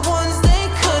far, the ones they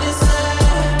couldn't say.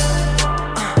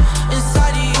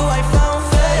 Inside of you I found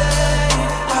faith.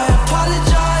 I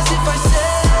apologize if I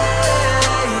say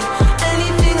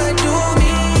anything I do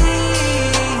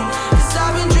mean. Cause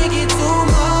I've been drinking too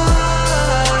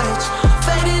much,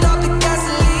 faded off the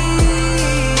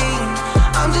gasoline.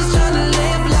 I'm just trying to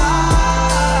live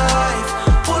life,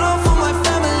 put on for my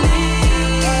family.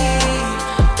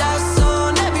 That's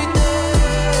on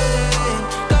everything.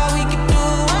 God, we can do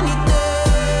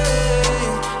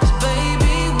anything. Cause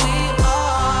baby, we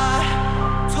are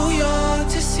too young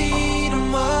to see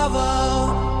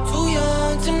tomorrow, too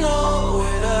young to know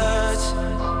it hurts.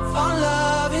 Found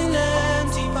love in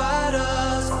empty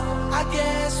bottles, I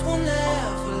guess we'll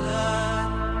never learn.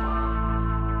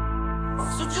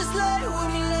 So just lay with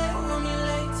me,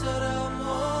 lay till the